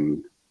keep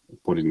on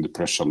putting the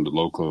pressure on the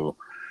local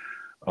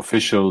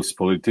officials,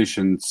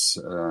 politicians,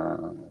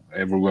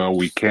 everywhere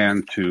we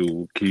can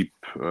to keep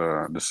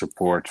the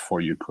support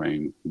for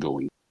Ukraine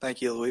going.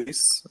 Thank you,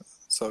 Luis.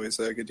 It's always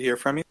good to hear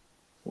from you.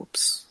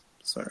 Whoops.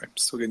 Sorry, I'm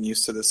still getting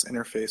used to this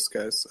interface,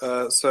 guys.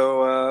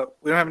 So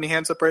we don't have any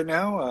hands up right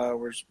now.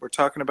 We're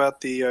talking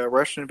about the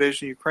Russian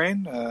invasion of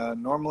Ukraine.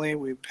 Normally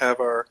we'd have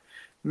our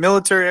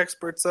military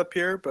experts up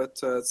here,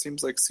 but it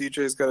seems like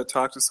CJ's got to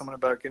talk to someone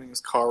about getting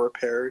his car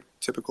repaired.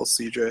 Typical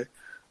CJ.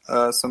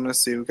 So I'm going to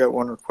see. We've got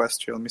one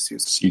request here. Let me see.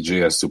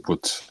 CJ has to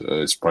put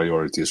his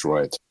priorities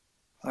right.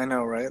 I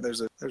know, right?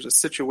 There's a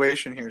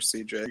situation here,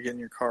 CJ. You're getting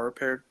your car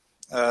repaired.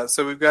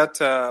 So we've got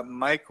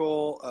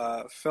Michael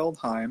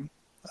Feldheim.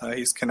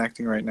 He's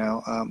connecting right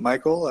now.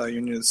 Michael,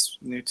 you're new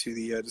to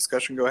the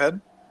discussion. Go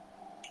ahead.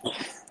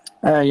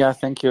 Yeah,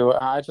 thank you.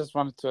 I just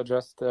wanted to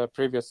address the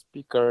previous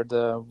speaker,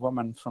 the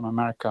woman from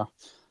America.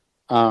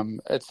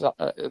 It's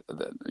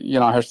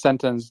her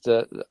sentence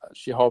that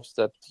she hopes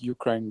that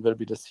Ukraine will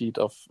be the seat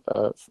of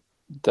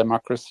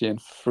democracy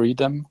and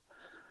freedom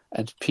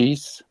and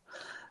peace.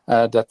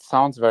 That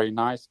sounds very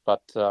nice,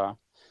 but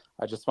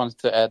I just wanted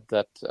to add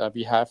that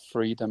we have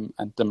freedom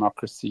and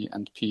democracy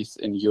and peace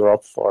in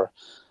Europe for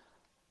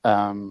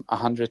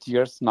 100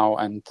 years now,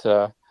 and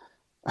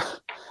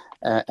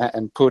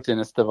Putin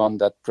is the one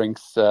that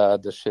brings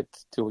the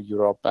shit to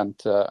Europe, and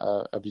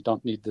we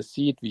don't need the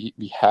seed.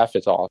 We have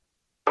it all.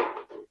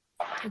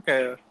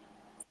 Okay,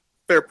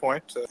 fair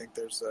point. I think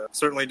there's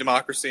certainly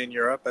democracy in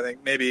Europe. I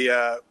think maybe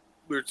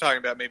we were talking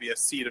about maybe a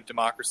seed of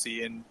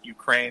democracy in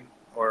Ukraine,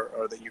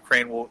 or that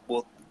Ukraine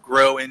will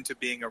grow into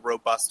being a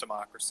robust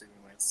democracy,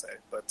 we might say.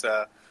 But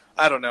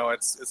I don't know.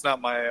 It's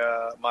not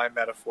my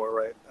metaphor,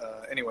 right?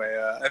 Anyway,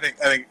 I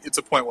think it's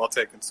a point well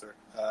taken, sir.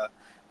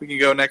 We can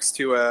go next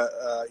to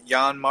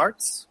Jan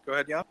Martz. Go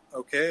ahead, Jan.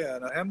 Okay,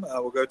 not him.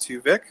 We'll go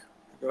to Vic.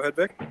 Go ahead,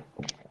 Vic.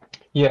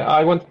 Yeah,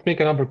 I want to make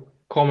another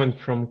comment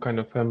from kind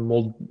of a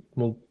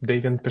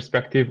Moldavian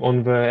perspective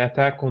on the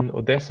attack on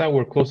Odessa,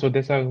 or close to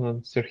Odessa,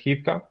 on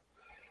Serhivka,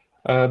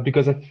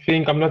 because I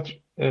think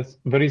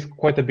there is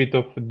quite a bit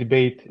of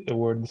debate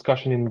or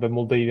discussion in the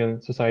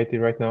Moldavian society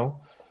right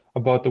now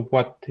about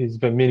what is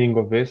the meaning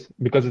of this,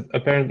 because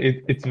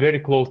apparently it's very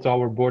close to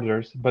our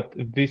borders, but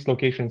this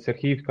location,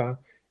 Serhivka,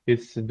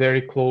 is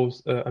very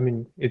close.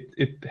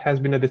 It has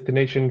been a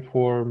destination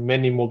for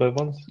many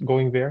Moldovans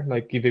going there.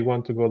 Like if they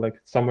want to go like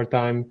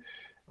summertime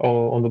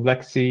or on the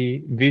Black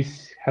Sea,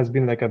 this has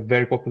been like a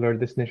very popular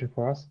destination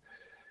for us.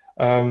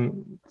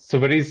 So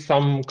there is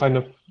some kind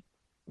of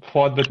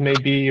thought that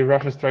maybe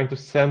Russia is trying to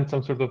send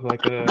some sort of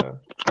like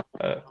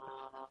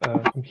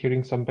I'm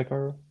hearing some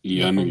background.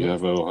 Jan, you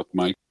have a hot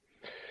mic.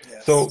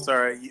 Yes. So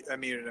sorry, I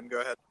muted him.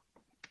 Go ahead.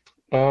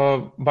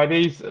 By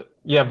this,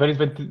 there is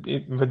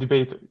the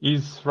debate: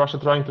 is Russia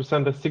trying to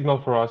send a signal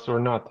for us or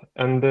not?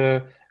 And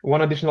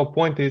one additional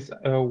point is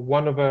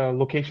one of the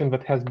locations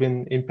that has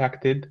been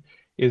impacted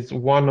is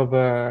one of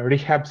a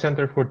rehab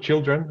center for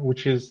children,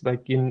 which is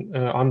like in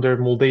under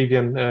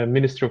Moldavian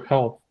Ministry of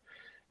Health,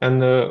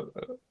 and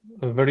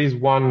there is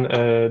one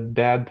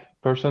dead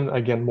person,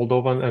 again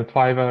Moldovan, and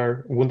 5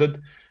 are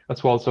wounded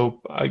as well.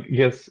 So I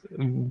guess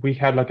we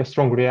had like a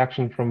strong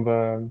reaction from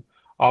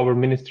our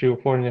Ministry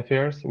of Foreign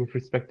Affairs with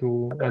respect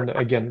to, and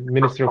again,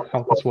 Ministry of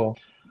Health as well.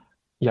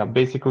 Yeah,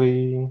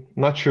 basically,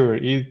 not sure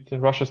if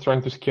Russia's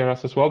trying to scare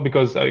us as well,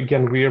 because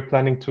again,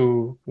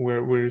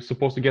 we're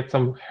supposed to get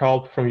some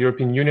help from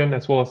European Union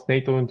as well as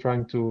NATO in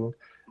trying to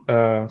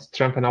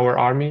strengthen our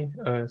army.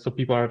 So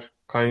people are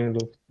kind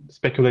of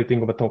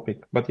speculating of a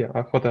topic. But yeah,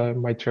 I thought I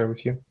might share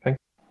with you. Thanks.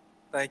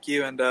 Thank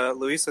you. And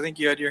Luis, I think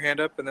you had your hand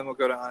up, and then we'll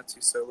go to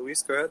Antti. So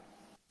Luis, go ahead.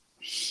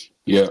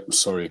 Yeah,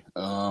 sorry.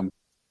 I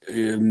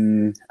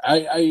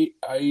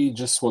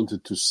just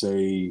wanted to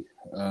say,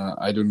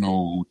 I don't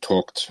know who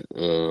talked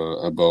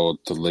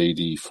about the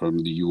lady from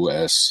the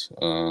US,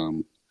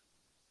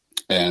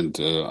 and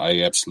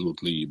I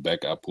absolutely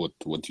back up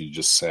what you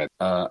just said.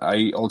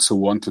 I also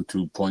wanted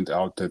to point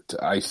out that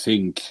I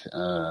think,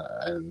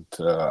 and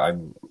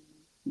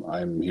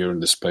I'm here in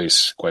the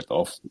space quite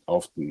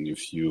often.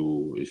 If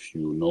you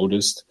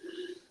noticed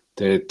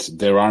that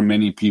there are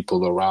many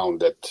people around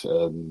that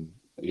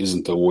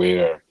isn't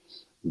aware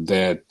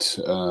that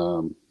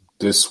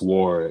this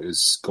war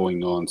is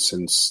going on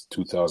since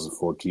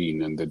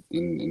 2014, and that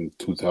in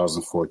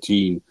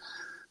 2014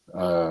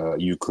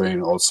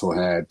 Ukraine also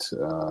had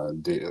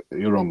the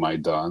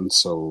Euromaidan,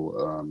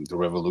 so the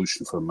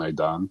revolution from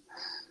Maidan,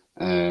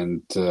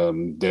 and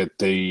that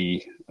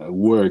they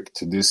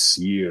worked this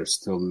year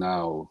still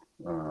now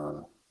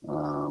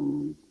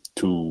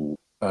to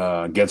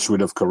get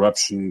rid of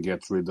corruption,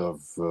 get rid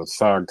of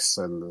thugs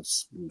and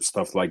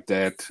stuff like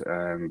that.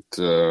 And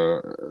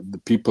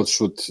the people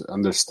should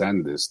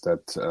understand this,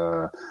 that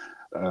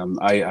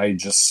I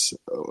just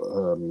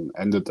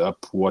ended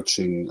up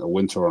watching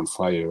Winter on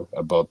Fire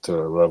about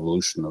the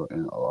revolution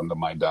on the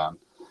Maidan.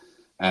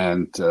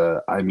 And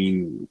I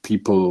mean,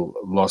 people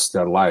lost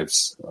their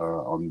lives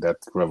on that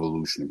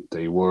revolution.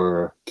 They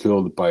were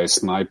killed by a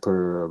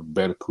sniper,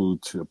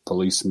 Berkut, a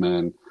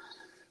policeman.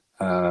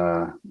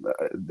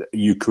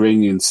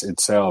 Ukrainians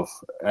itself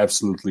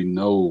absolutely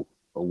know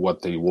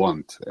what they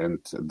want, and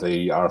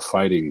they are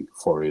fighting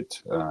for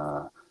it,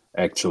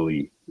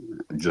 actually,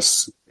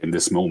 just in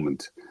this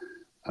moment.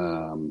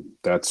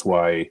 That's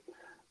why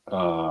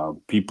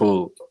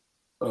people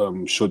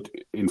should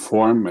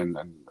inform, and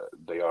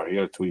they are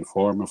here to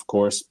inform, of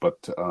course, but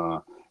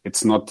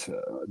it's not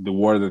the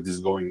war that is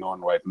going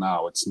on right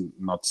now. It's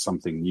not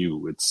something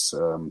new. It's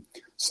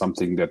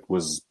something that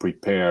was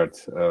prepared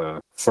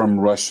from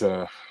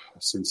Russia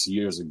since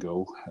years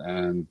ago,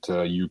 and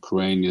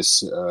Ukraine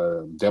is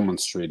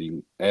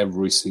demonstrating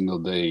every single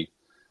day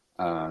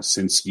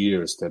since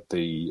years that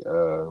they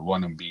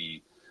want to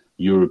be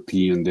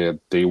European, that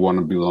they want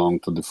to belong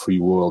to the free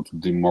world, to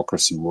the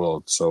democracy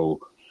world. So,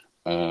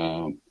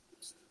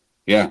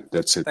 yeah,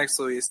 that's it. Thanks,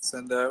 Luis.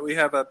 And we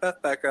have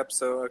Beth back up,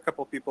 so a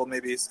couple of people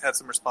maybe had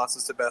some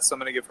responses to Beth, so I'm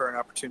going to give her an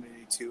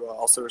opportunity to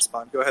also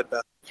respond. Go ahead,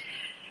 Beth.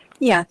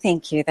 Yeah,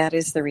 thank you. That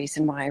is the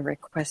reason why I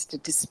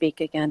requested to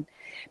speak again.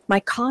 My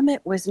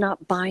comment was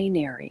not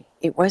binary.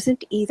 It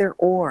wasn't either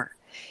or.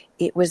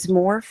 It was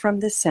more from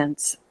the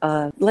sense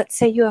of, let's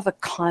say you have a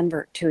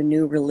convert to a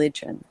new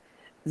religion.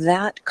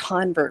 That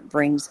convert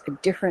brings a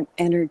different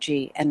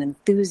energy and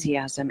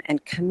enthusiasm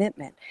and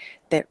commitment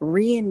that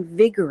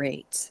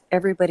reinvigorates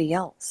everybody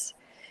else.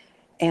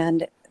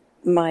 And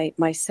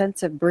my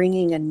sense of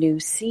bringing a new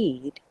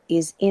seed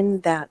is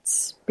in that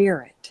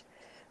spirit,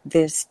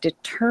 this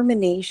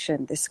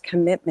determination, this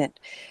commitment,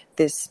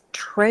 this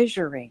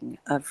treasuring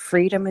of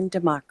freedom and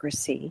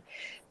democracy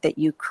that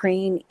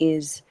Ukraine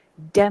is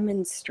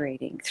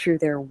demonstrating through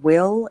their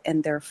will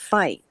and their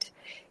fight.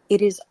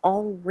 It is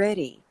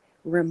already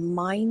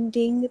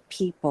reminding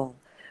people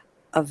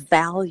of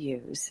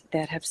values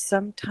that have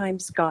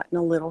sometimes gotten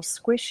a little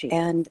squishy.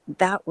 And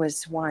that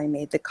was why I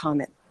made the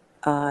comment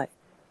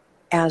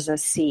as a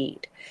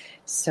seed.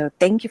 So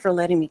thank you for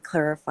letting me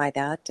clarify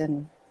that,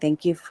 and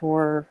thank you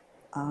for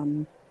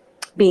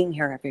being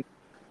here, everybody.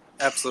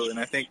 Absolutely, and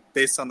I think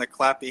based on the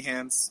clappy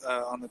hands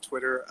on the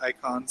Twitter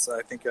icons,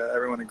 I think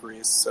everyone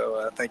agrees.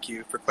 So thank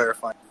you for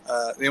clarifying.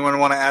 Anyone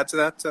want to add to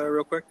that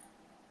real quick?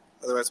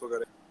 Otherwise, we'll go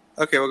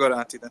to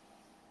Antti then.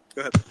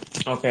 Go ahead.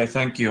 Okay,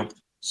 thank you.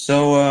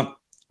 So,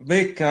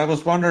 Vic, I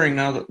was wondering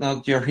now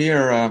that you're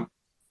here,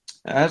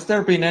 has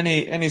there been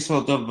any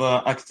sort of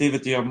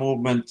activity or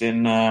movement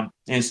in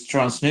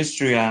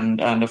Transnistria,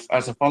 and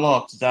as a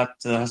follow-up to that,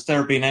 has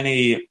there been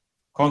any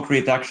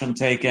concrete action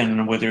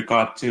taken with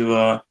regard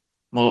to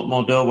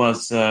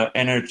Moldova's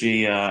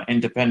energy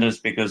independence?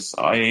 Because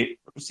I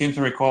seem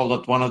to recall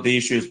that one of the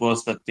issues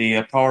was that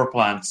the power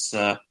plants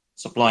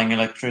supplying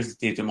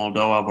electricity to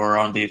Moldova were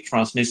on the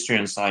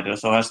Transnistrian side.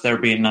 So has there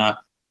been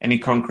any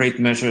concrete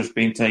measures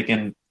being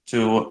taken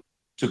to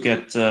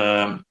get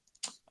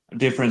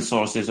different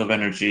sources of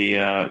energy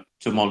to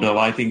Moldova?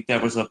 I think there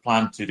was a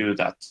plan to do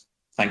that.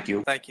 Thank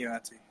you. Thank you,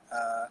 Antti.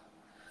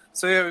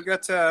 So yeah, we've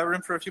got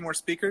room for a few more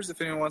speakers. If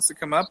anyone wants to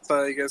come up,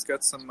 you guys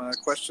got some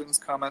questions,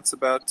 comments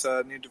about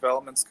new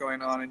developments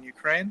going on in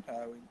Ukraine.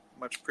 We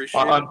much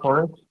appreciate it. I'm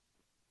sorry.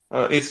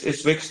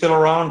 Is Vic still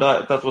around?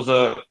 That was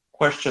a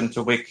question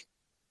to Vic,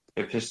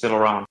 if he's still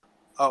around.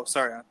 Oh,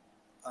 sorry,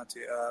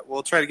 Antti.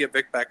 We'll try to get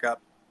Vic back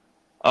up.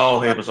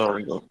 Oh, he was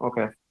already gone.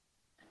 Okay.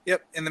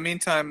 Yep. In the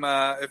meantime,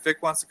 if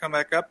Vic wants to come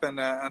back up and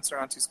answer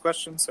Antti's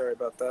question, sorry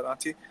about that,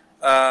 Antti.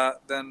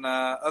 Then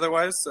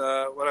otherwise,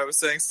 what I was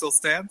saying still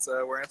stands.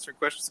 We're answering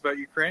questions about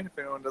Ukraine if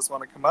anyone does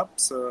want to come up.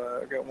 So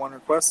I've got one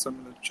request.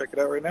 I'm going to check it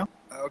out right now.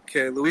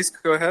 Okay, Luis,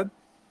 go ahead.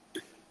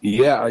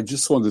 Yeah, I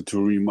just wanted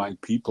to remind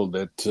people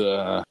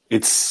that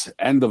it's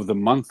end of the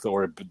month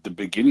or the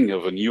beginning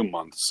of a new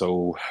month.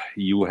 So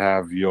you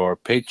have your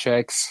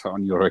paychecks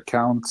on your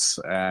accounts,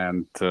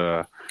 and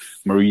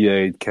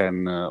Maria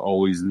can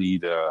always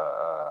need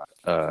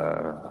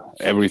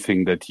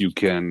everything that you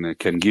can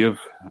give.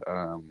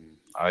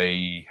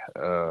 I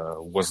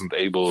wasn't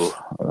able,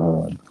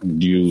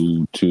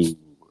 due to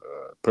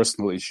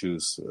personal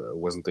issues,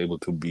 wasn't able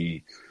to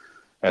be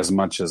as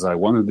much as I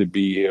wanted to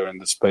be here in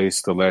the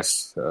space the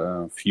last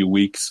few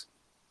weeks.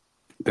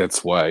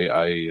 That's why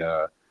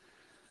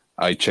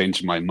I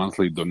changed my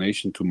monthly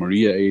donation to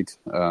Maria Aid.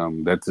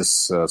 That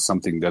is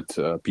something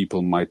that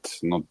people might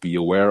not be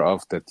aware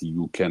of, that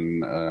you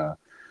can,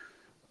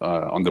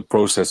 on the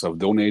process of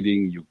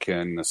donating, you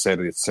can set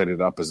it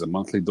up as a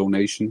monthly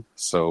donation.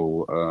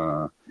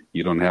 So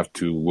you don't have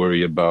to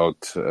worry about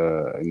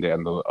in the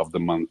end of the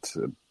month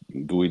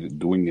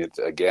doing it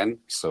again.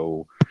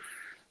 So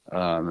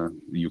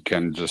you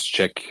can just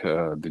check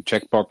the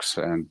checkbox,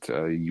 and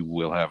you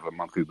will have a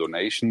monthly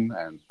donation.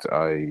 And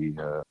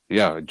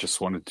I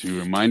just wanted to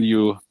remind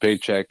you,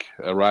 paycheck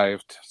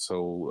arrived,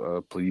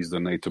 so please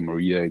donate to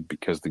Maria,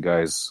 because the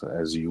guys,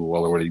 as you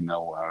already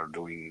know, are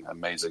doing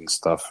amazing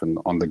stuff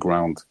on the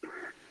ground.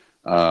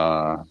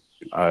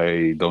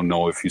 I don't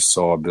know if you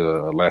saw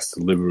the last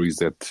deliveries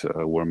that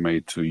were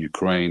made to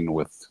Ukraine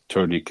with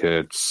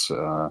tourniquets,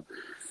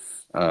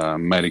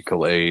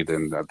 medical aid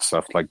and that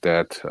stuff like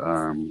that.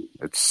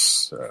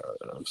 It's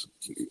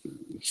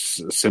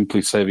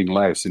simply saving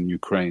lives in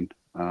Ukraine.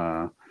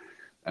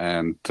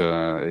 And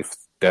if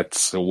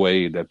that's a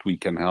way that we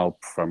can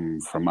help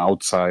from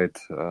outside,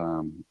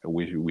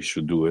 we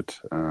should do it.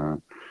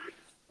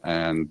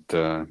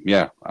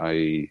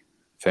 I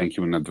thank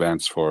you in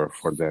advance for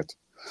that.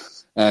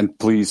 And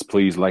please,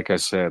 like I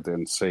said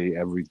and say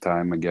every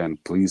time again,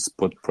 please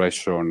put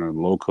pressure on the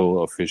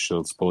local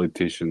officials,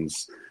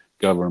 politicians,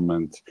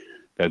 government,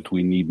 that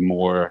we need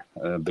more.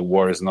 The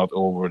war is not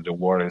over. The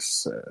war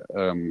is,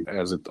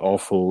 as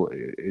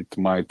it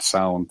might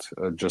sound,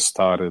 just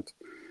started.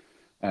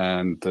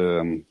 And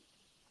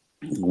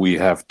we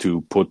have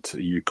to put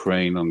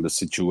Ukraine on the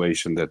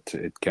situation that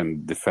it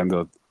can defend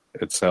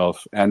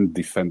itself and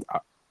defend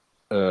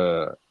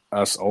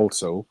us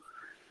also,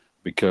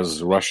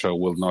 because Russia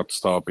will not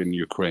stop in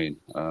Ukraine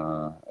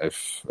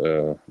if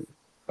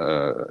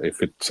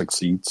it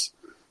succeeds.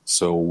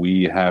 So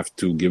we have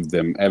to give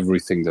them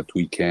everything that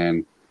we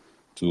can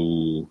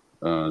to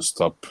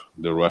stop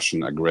the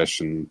Russian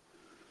aggression,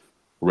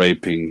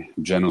 raping,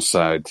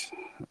 genocide,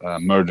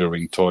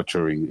 murdering,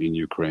 torturing in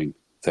Ukraine.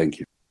 Thank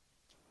you.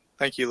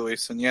 Thank you,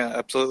 Luis. And yeah,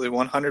 absolutely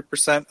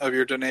 100% of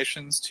your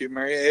donations to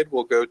MaryAid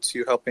will go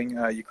to helping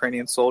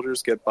Ukrainian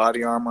soldiers get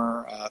body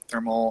armor,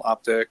 thermal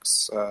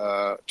optics,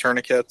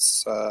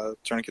 tourniquets.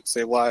 Tourniquets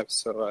save lives,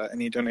 so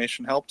any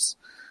donation helps.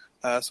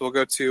 So we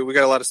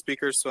got a lot of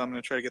speakers, so I'm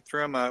going to try to get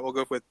through them. We'll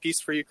go with Peace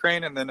for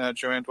Ukraine and then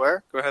Joanne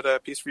Dwyer. Go ahead,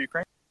 Peace for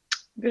Ukraine.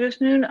 Good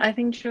afternoon. I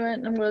think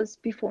Joanne was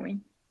before me.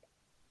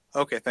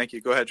 Okay, thank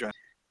you. Go ahead, Joanne.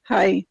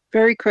 Hi,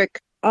 very quick.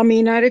 I'm a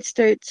United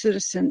States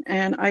citizen,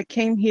 and I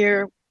came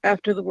here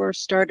after the war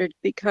started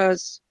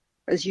because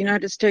as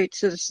United States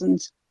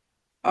citizens,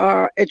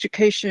 our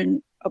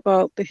education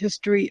about the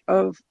history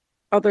of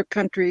other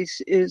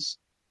countries is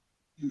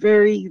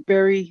very,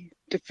 very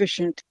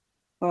deficient.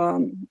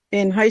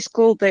 In high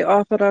school, they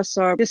offered us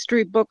our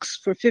history books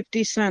for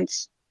 50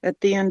 cents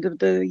at the end of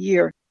the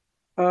year.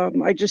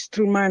 I just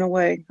threw mine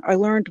away. I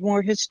learned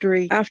more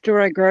history after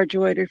I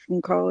graduated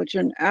from college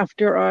and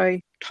after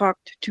I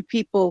talked to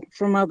people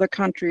from other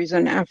countries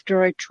and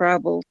after I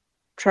traveled.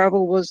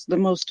 Travel was the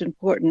most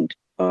important.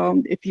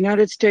 If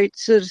United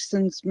States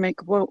citizens make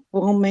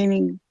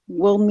well-meaning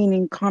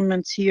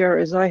comments here,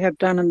 as I have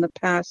done in the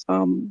past,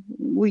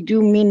 we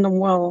do mean them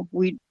well.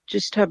 We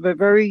just have a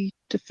very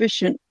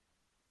deficient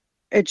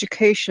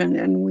education,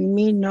 and we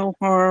mean no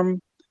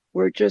harm.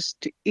 We're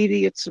just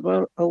idiots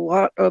about a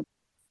lot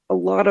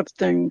of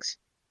things,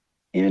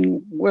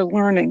 and we're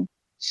learning.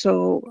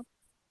 So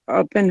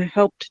I've been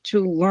helped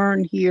to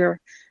learn here.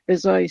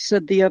 As I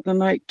said the other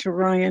night to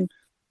Ryan,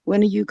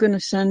 when are you going to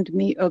send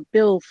me a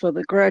bill for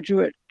the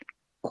graduate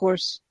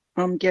course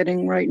I'm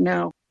getting right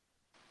now?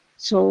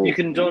 So you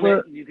can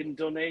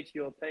donate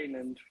your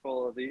payment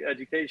for the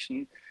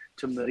education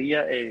to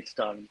MariaAid,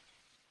 darling.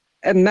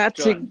 And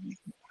that's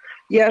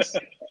yes,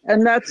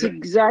 and that's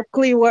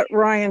exactly what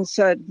Ryan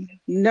said.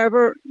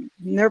 Never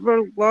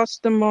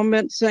lost a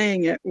moment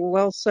saying it.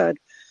 Well said.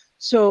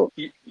 So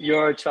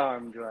you're a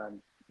charm, Joanne.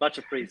 Much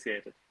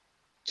appreciated.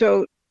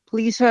 So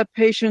please have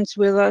patience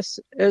with us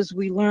as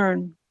we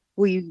learn.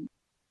 We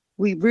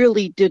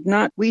really did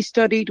not. We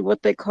studied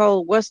what they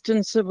call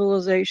Western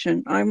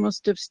civilization. I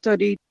must have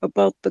studied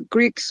about the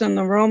Greeks and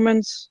the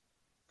Romans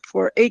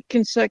for 8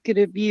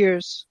 consecutive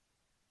years,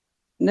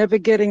 never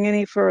getting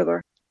any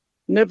further.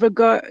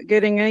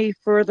 Getting any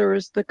further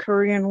is the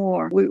Korean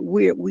War.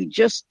 We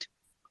just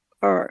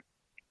are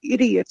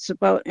idiots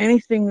about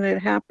anything that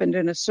happened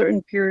in a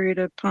certain period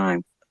of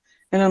time.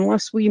 And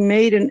unless we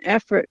made an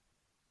effort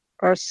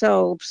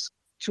ourselves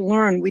to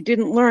learn, we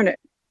didn't learn it,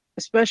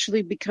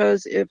 especially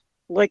because if,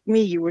 like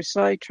me, you were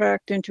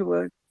sidetracked into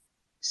a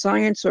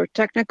science or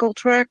technical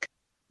track,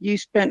 you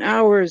spent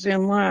hours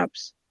in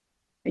labs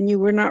and you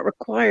were not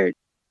required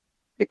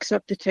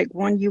except to take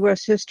one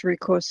U.S. history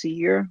course a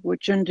year,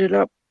 which ended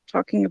up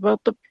talking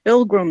about the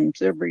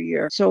Pilgrims every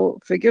year. So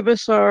forgive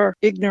us our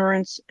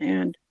ignorance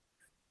and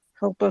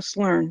help us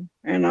learn.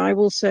 And I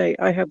will say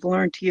I have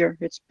learned here.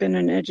 It's been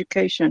an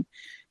education,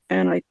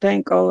 and I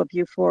thank all of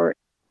you for it.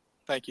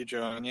 Thank you,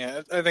 Joan.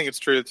 Yeah, I think it's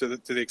true to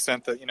the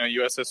extent that,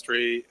 U.S.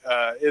 history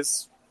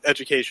is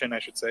education, I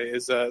should say,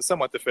 is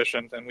somewhat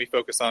deficient, and we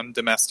focus on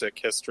domestic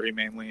history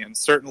mainly. And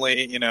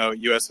certainly,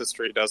 U.S.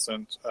 history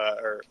doesn't,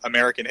 or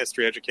American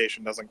history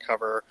education doesn't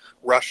cover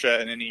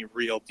Russia in any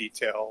real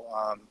detail.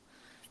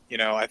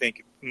 I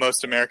think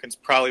most Americans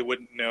probably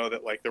wouldn't know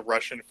that, like, the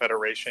Russian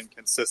Federation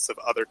consists of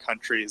other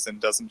countries and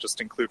doesn't just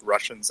include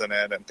Russians in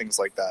it and things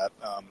like that.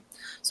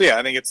 So, yeah,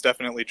 I think it's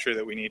definitely true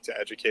that we need to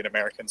educate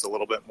Americans a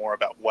little bit more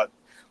about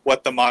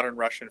what the modern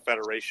Russian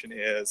Federation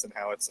is and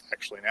how it's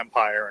actually an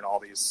empire and all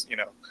these,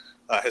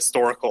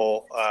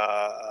 historical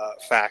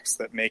facts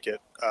that make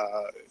it,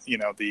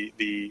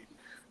 the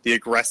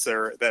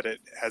aggressor that it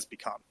has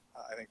become.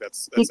 I think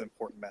that's an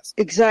important message.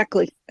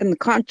 Exactly. And the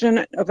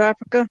continent of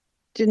Africa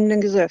didn't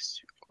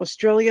exist.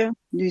 Australia,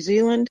 New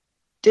Zealand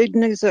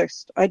didn't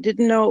exist. I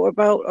didn't know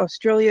about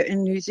Australia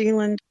and New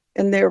Zealand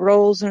and their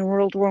roles in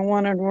World War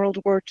I and World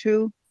War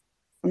II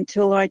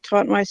until I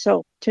taught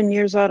myself 10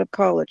 years out of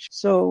college.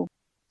 So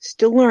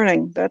still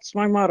learning. That's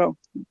my motto.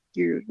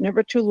 You're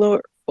never too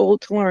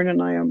old to learn,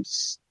 and I am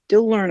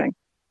still learning.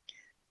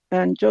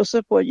 And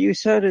Joseph, what you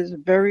said is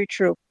very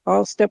true.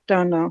 I'll step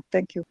down now.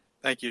 Thank you.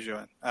 Thank you,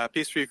 Joanne.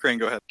 Peace for Ukraine.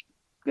 Go ahead.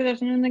 Good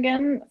afternoon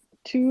again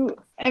to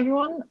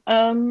everyone.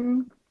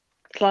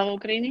 Slava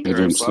Ukraini.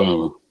 Heroям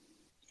слава.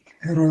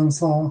 Heroям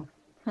слава.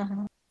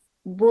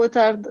 Boa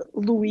tarde,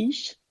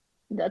 Luís.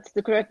 That's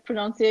the correct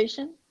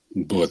pronunciation.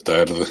 Boa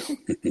tarde.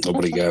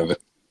 Obrigada.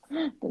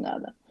 De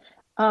nada.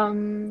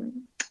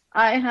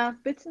 I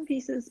have bits and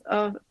pieces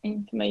of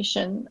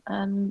information,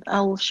 and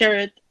I'll share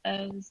it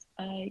as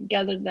I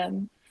gather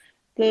them.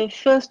 The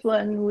first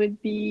one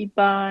would be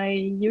by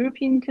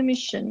European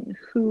Commission,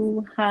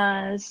 who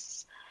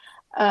has,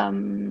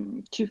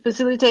 to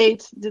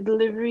facilitate the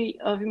delivery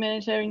of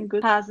humanitarian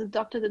goods, has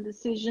adopted a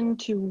decision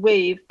to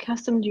waive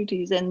custom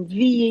duties and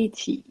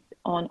VAT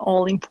on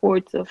all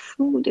imports of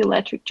food,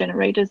 electric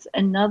generators,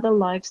 and other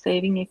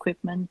life-saving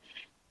equipment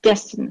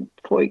destined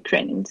for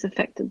Ukrainians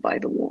affected by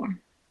the war.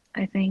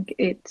 I think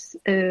it's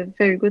a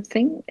very good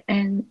thing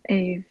and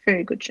a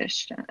very good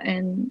gesture,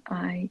 and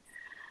I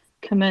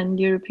commend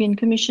the European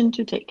Commission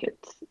to take it.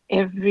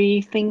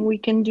 Everything we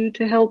can do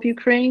to help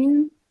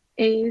Ukraine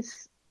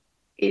is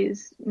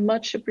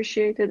much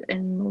appreciated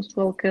and most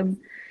welcome.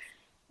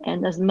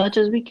 And as much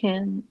as we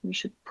can, we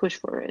should push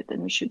for it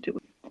and we should do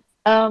it.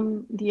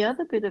 The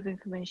other bit of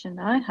information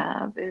I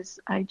have is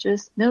I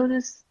just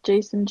noticed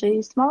Jason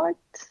J. Smollett,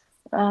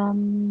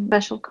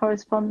 special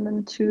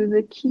correspondent to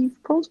the Kyiv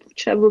Post,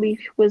 which I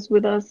believe was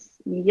with us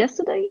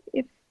yesterday,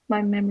 if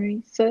my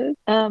memory serves,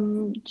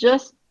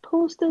 just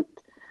posted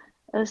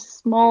a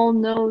small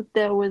note.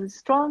 There was a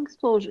strong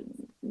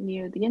explosion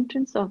near the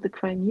entrance of the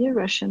Crimea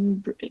Russian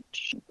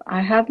bridge.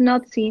 I have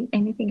not seen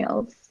anything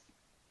else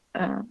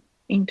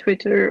in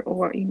Twitter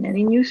or in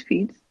any news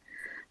feeds,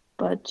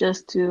 but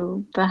just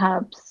to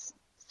perhaps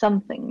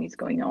something is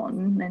going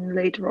on, and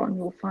later on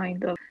we'll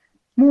find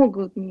more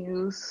good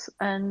news.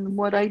 And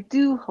what I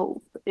do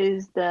hope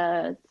is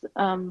that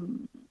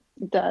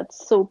that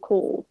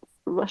so-called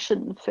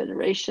Russian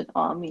Federation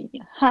army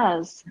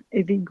has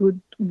the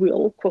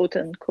goodwill, quote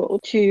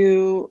unquote,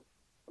 to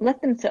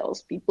let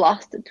themselves be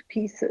blasted to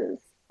pieces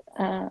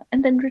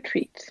and then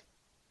retreat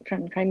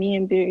from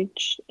Crimean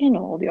Bridge in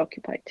all the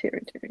occupied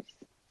territories.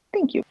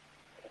 Thank you.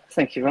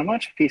 Thank you very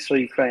much. Peace for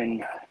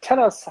Ukraine. Tell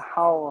us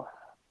how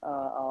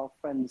our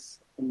friends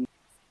in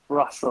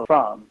Brussels,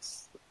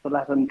 France, the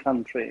Latin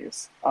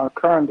countries, are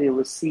currently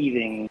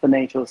receiving the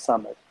NATO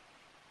summit.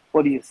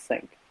 What do you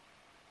think?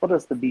 What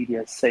does the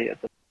media say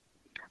at the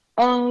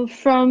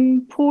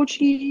From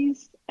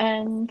Portuguese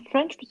and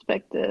French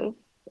perspective,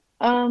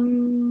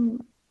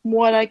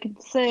 what I can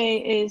say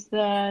is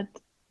that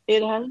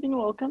it has been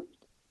welcomed.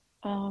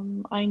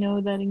 I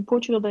know that in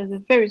Portugal there's a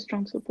very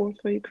strong support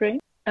for Ukraine.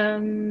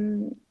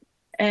 And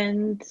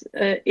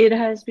it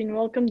has been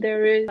welcomed.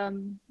 There is,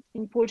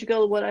 in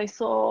Portugal, what I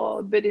saw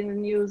a bit in the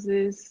news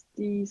is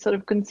the sort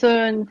of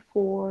concern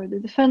for the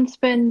defense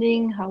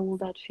spending. How will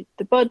that fit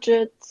the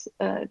budget,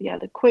 the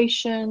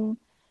adequation,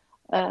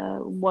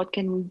 what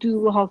can we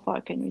do, how far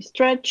can we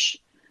stretch?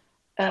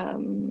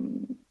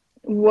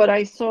 What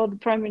I saw the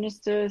Prime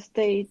Minister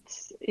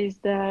state is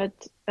that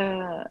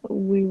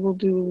we will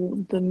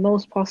do the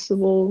most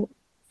possible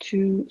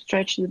to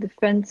stretch the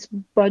defense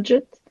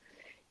budget.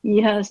 He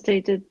has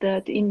stated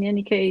that in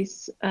any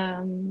case,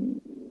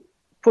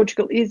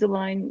 Portugal is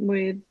aligned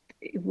with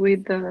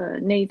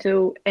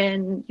NATO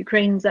and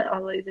Ukraine's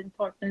allies and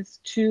partners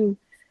to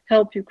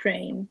help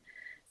Ukraine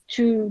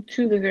to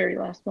the very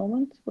last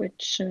moment,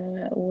 which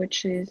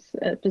is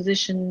a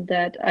position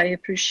that I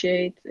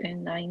appreciate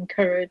and I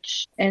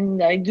encourage,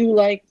 and I do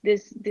like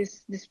this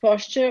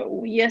posture.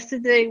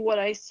 Yesterday, what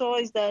I saw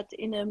is that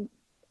in a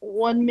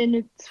 1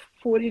 minute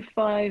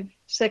 45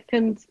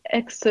 seconds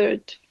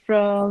excerpt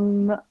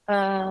from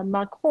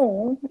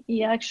Macron,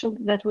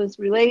 that was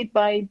relayed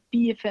by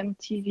BFM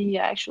TV.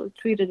 I actually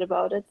tweeted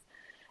about it.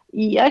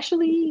 He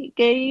actually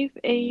gave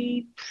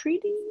a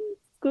pretty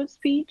good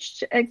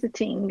speech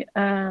exiting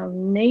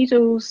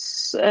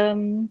NATO's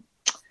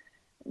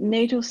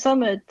NATO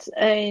summit,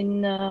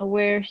 and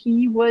where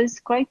he was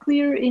quite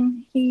clear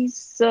in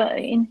his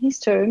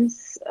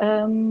terms,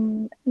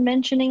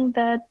 mentioning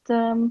that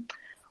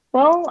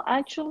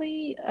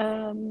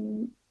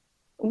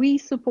we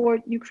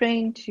support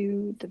Ukraine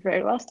to the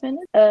very last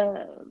minute.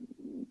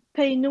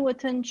 Pay no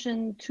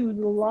attention to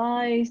the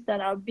lies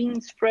that are being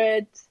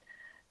spread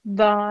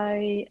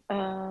by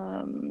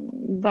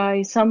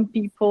some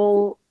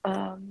people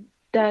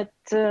that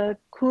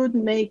could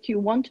make you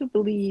want to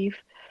believe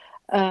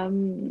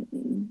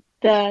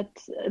that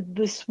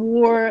this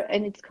war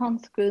and its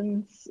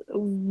consequence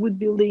would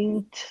be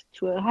linked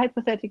to a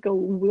hypothetical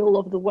will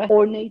of the West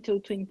or NATO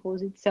to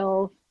impose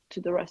itself to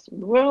the rest of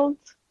the world.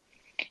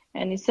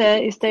 And he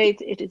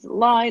states it is a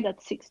lie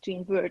that seeks to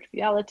invert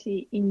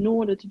reality in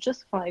order to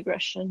justify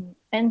aggression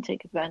and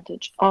take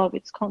advantage of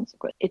its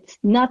consequence. It's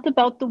not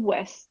about the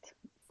West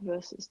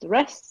versus the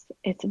rest.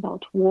 It's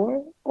about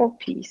war or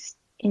peace.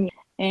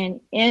 And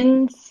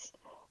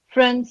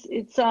France,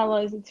 its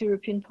allies, its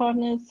European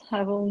partners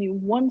have only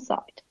one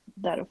side,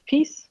 that of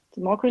peace,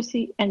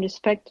 democracy, and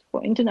respect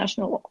for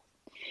international law.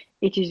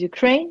 It is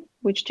Ukraine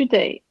which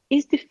today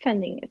is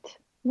defending it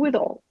with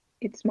all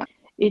its might.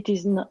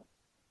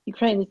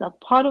 Ukraine is not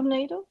part of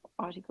NATO.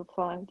 Article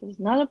 5 does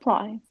not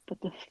apply, but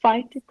the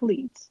fight it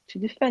leads to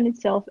defend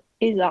itself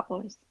is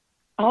ours.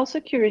 Our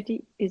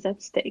security is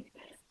at stake,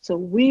 so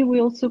we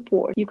will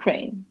support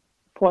Ukraine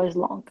for as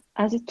long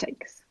as it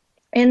takes.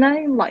 And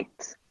I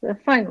liked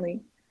that finally,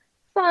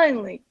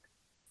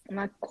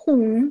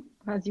 Macron,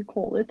 as you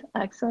call it,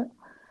 Axel,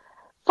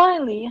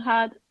 finally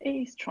had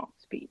a strong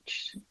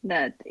speech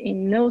that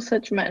in no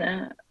such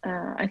manner,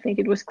 I think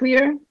it was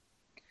clear.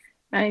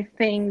 I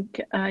think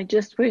I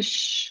just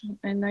wish,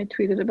 and I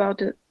tweeted about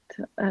it,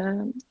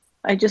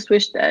 I just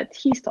wish that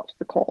he stops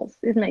the calls.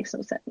 It makes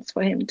no sense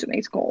for him to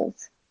make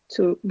calls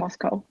to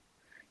Moscow.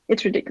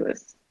 It's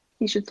ridiculous.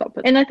 He should stop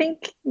it. And I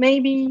think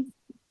maybe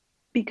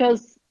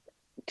because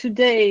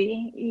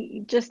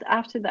today, just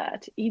after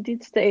that, he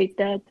did state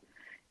that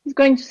He's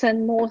going to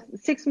send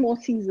 6 more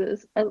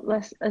Caesars,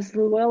 as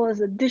well as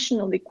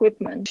additional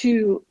equipment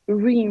to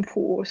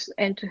reinforce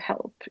and to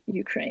help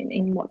Ukraine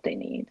in what they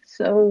need.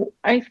 So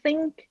I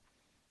think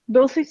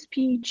both his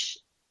speech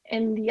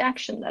and the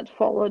action that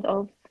followed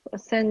of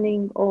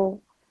sending, or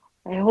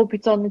I hope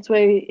it's on its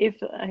way,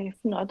 if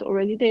not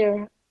already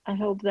there, I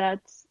hope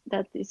that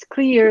is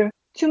clear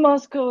to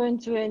Moscow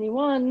and to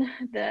anyone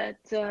that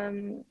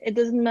it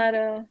doesn't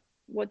matter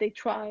what they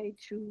try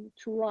to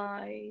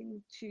lie,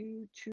 to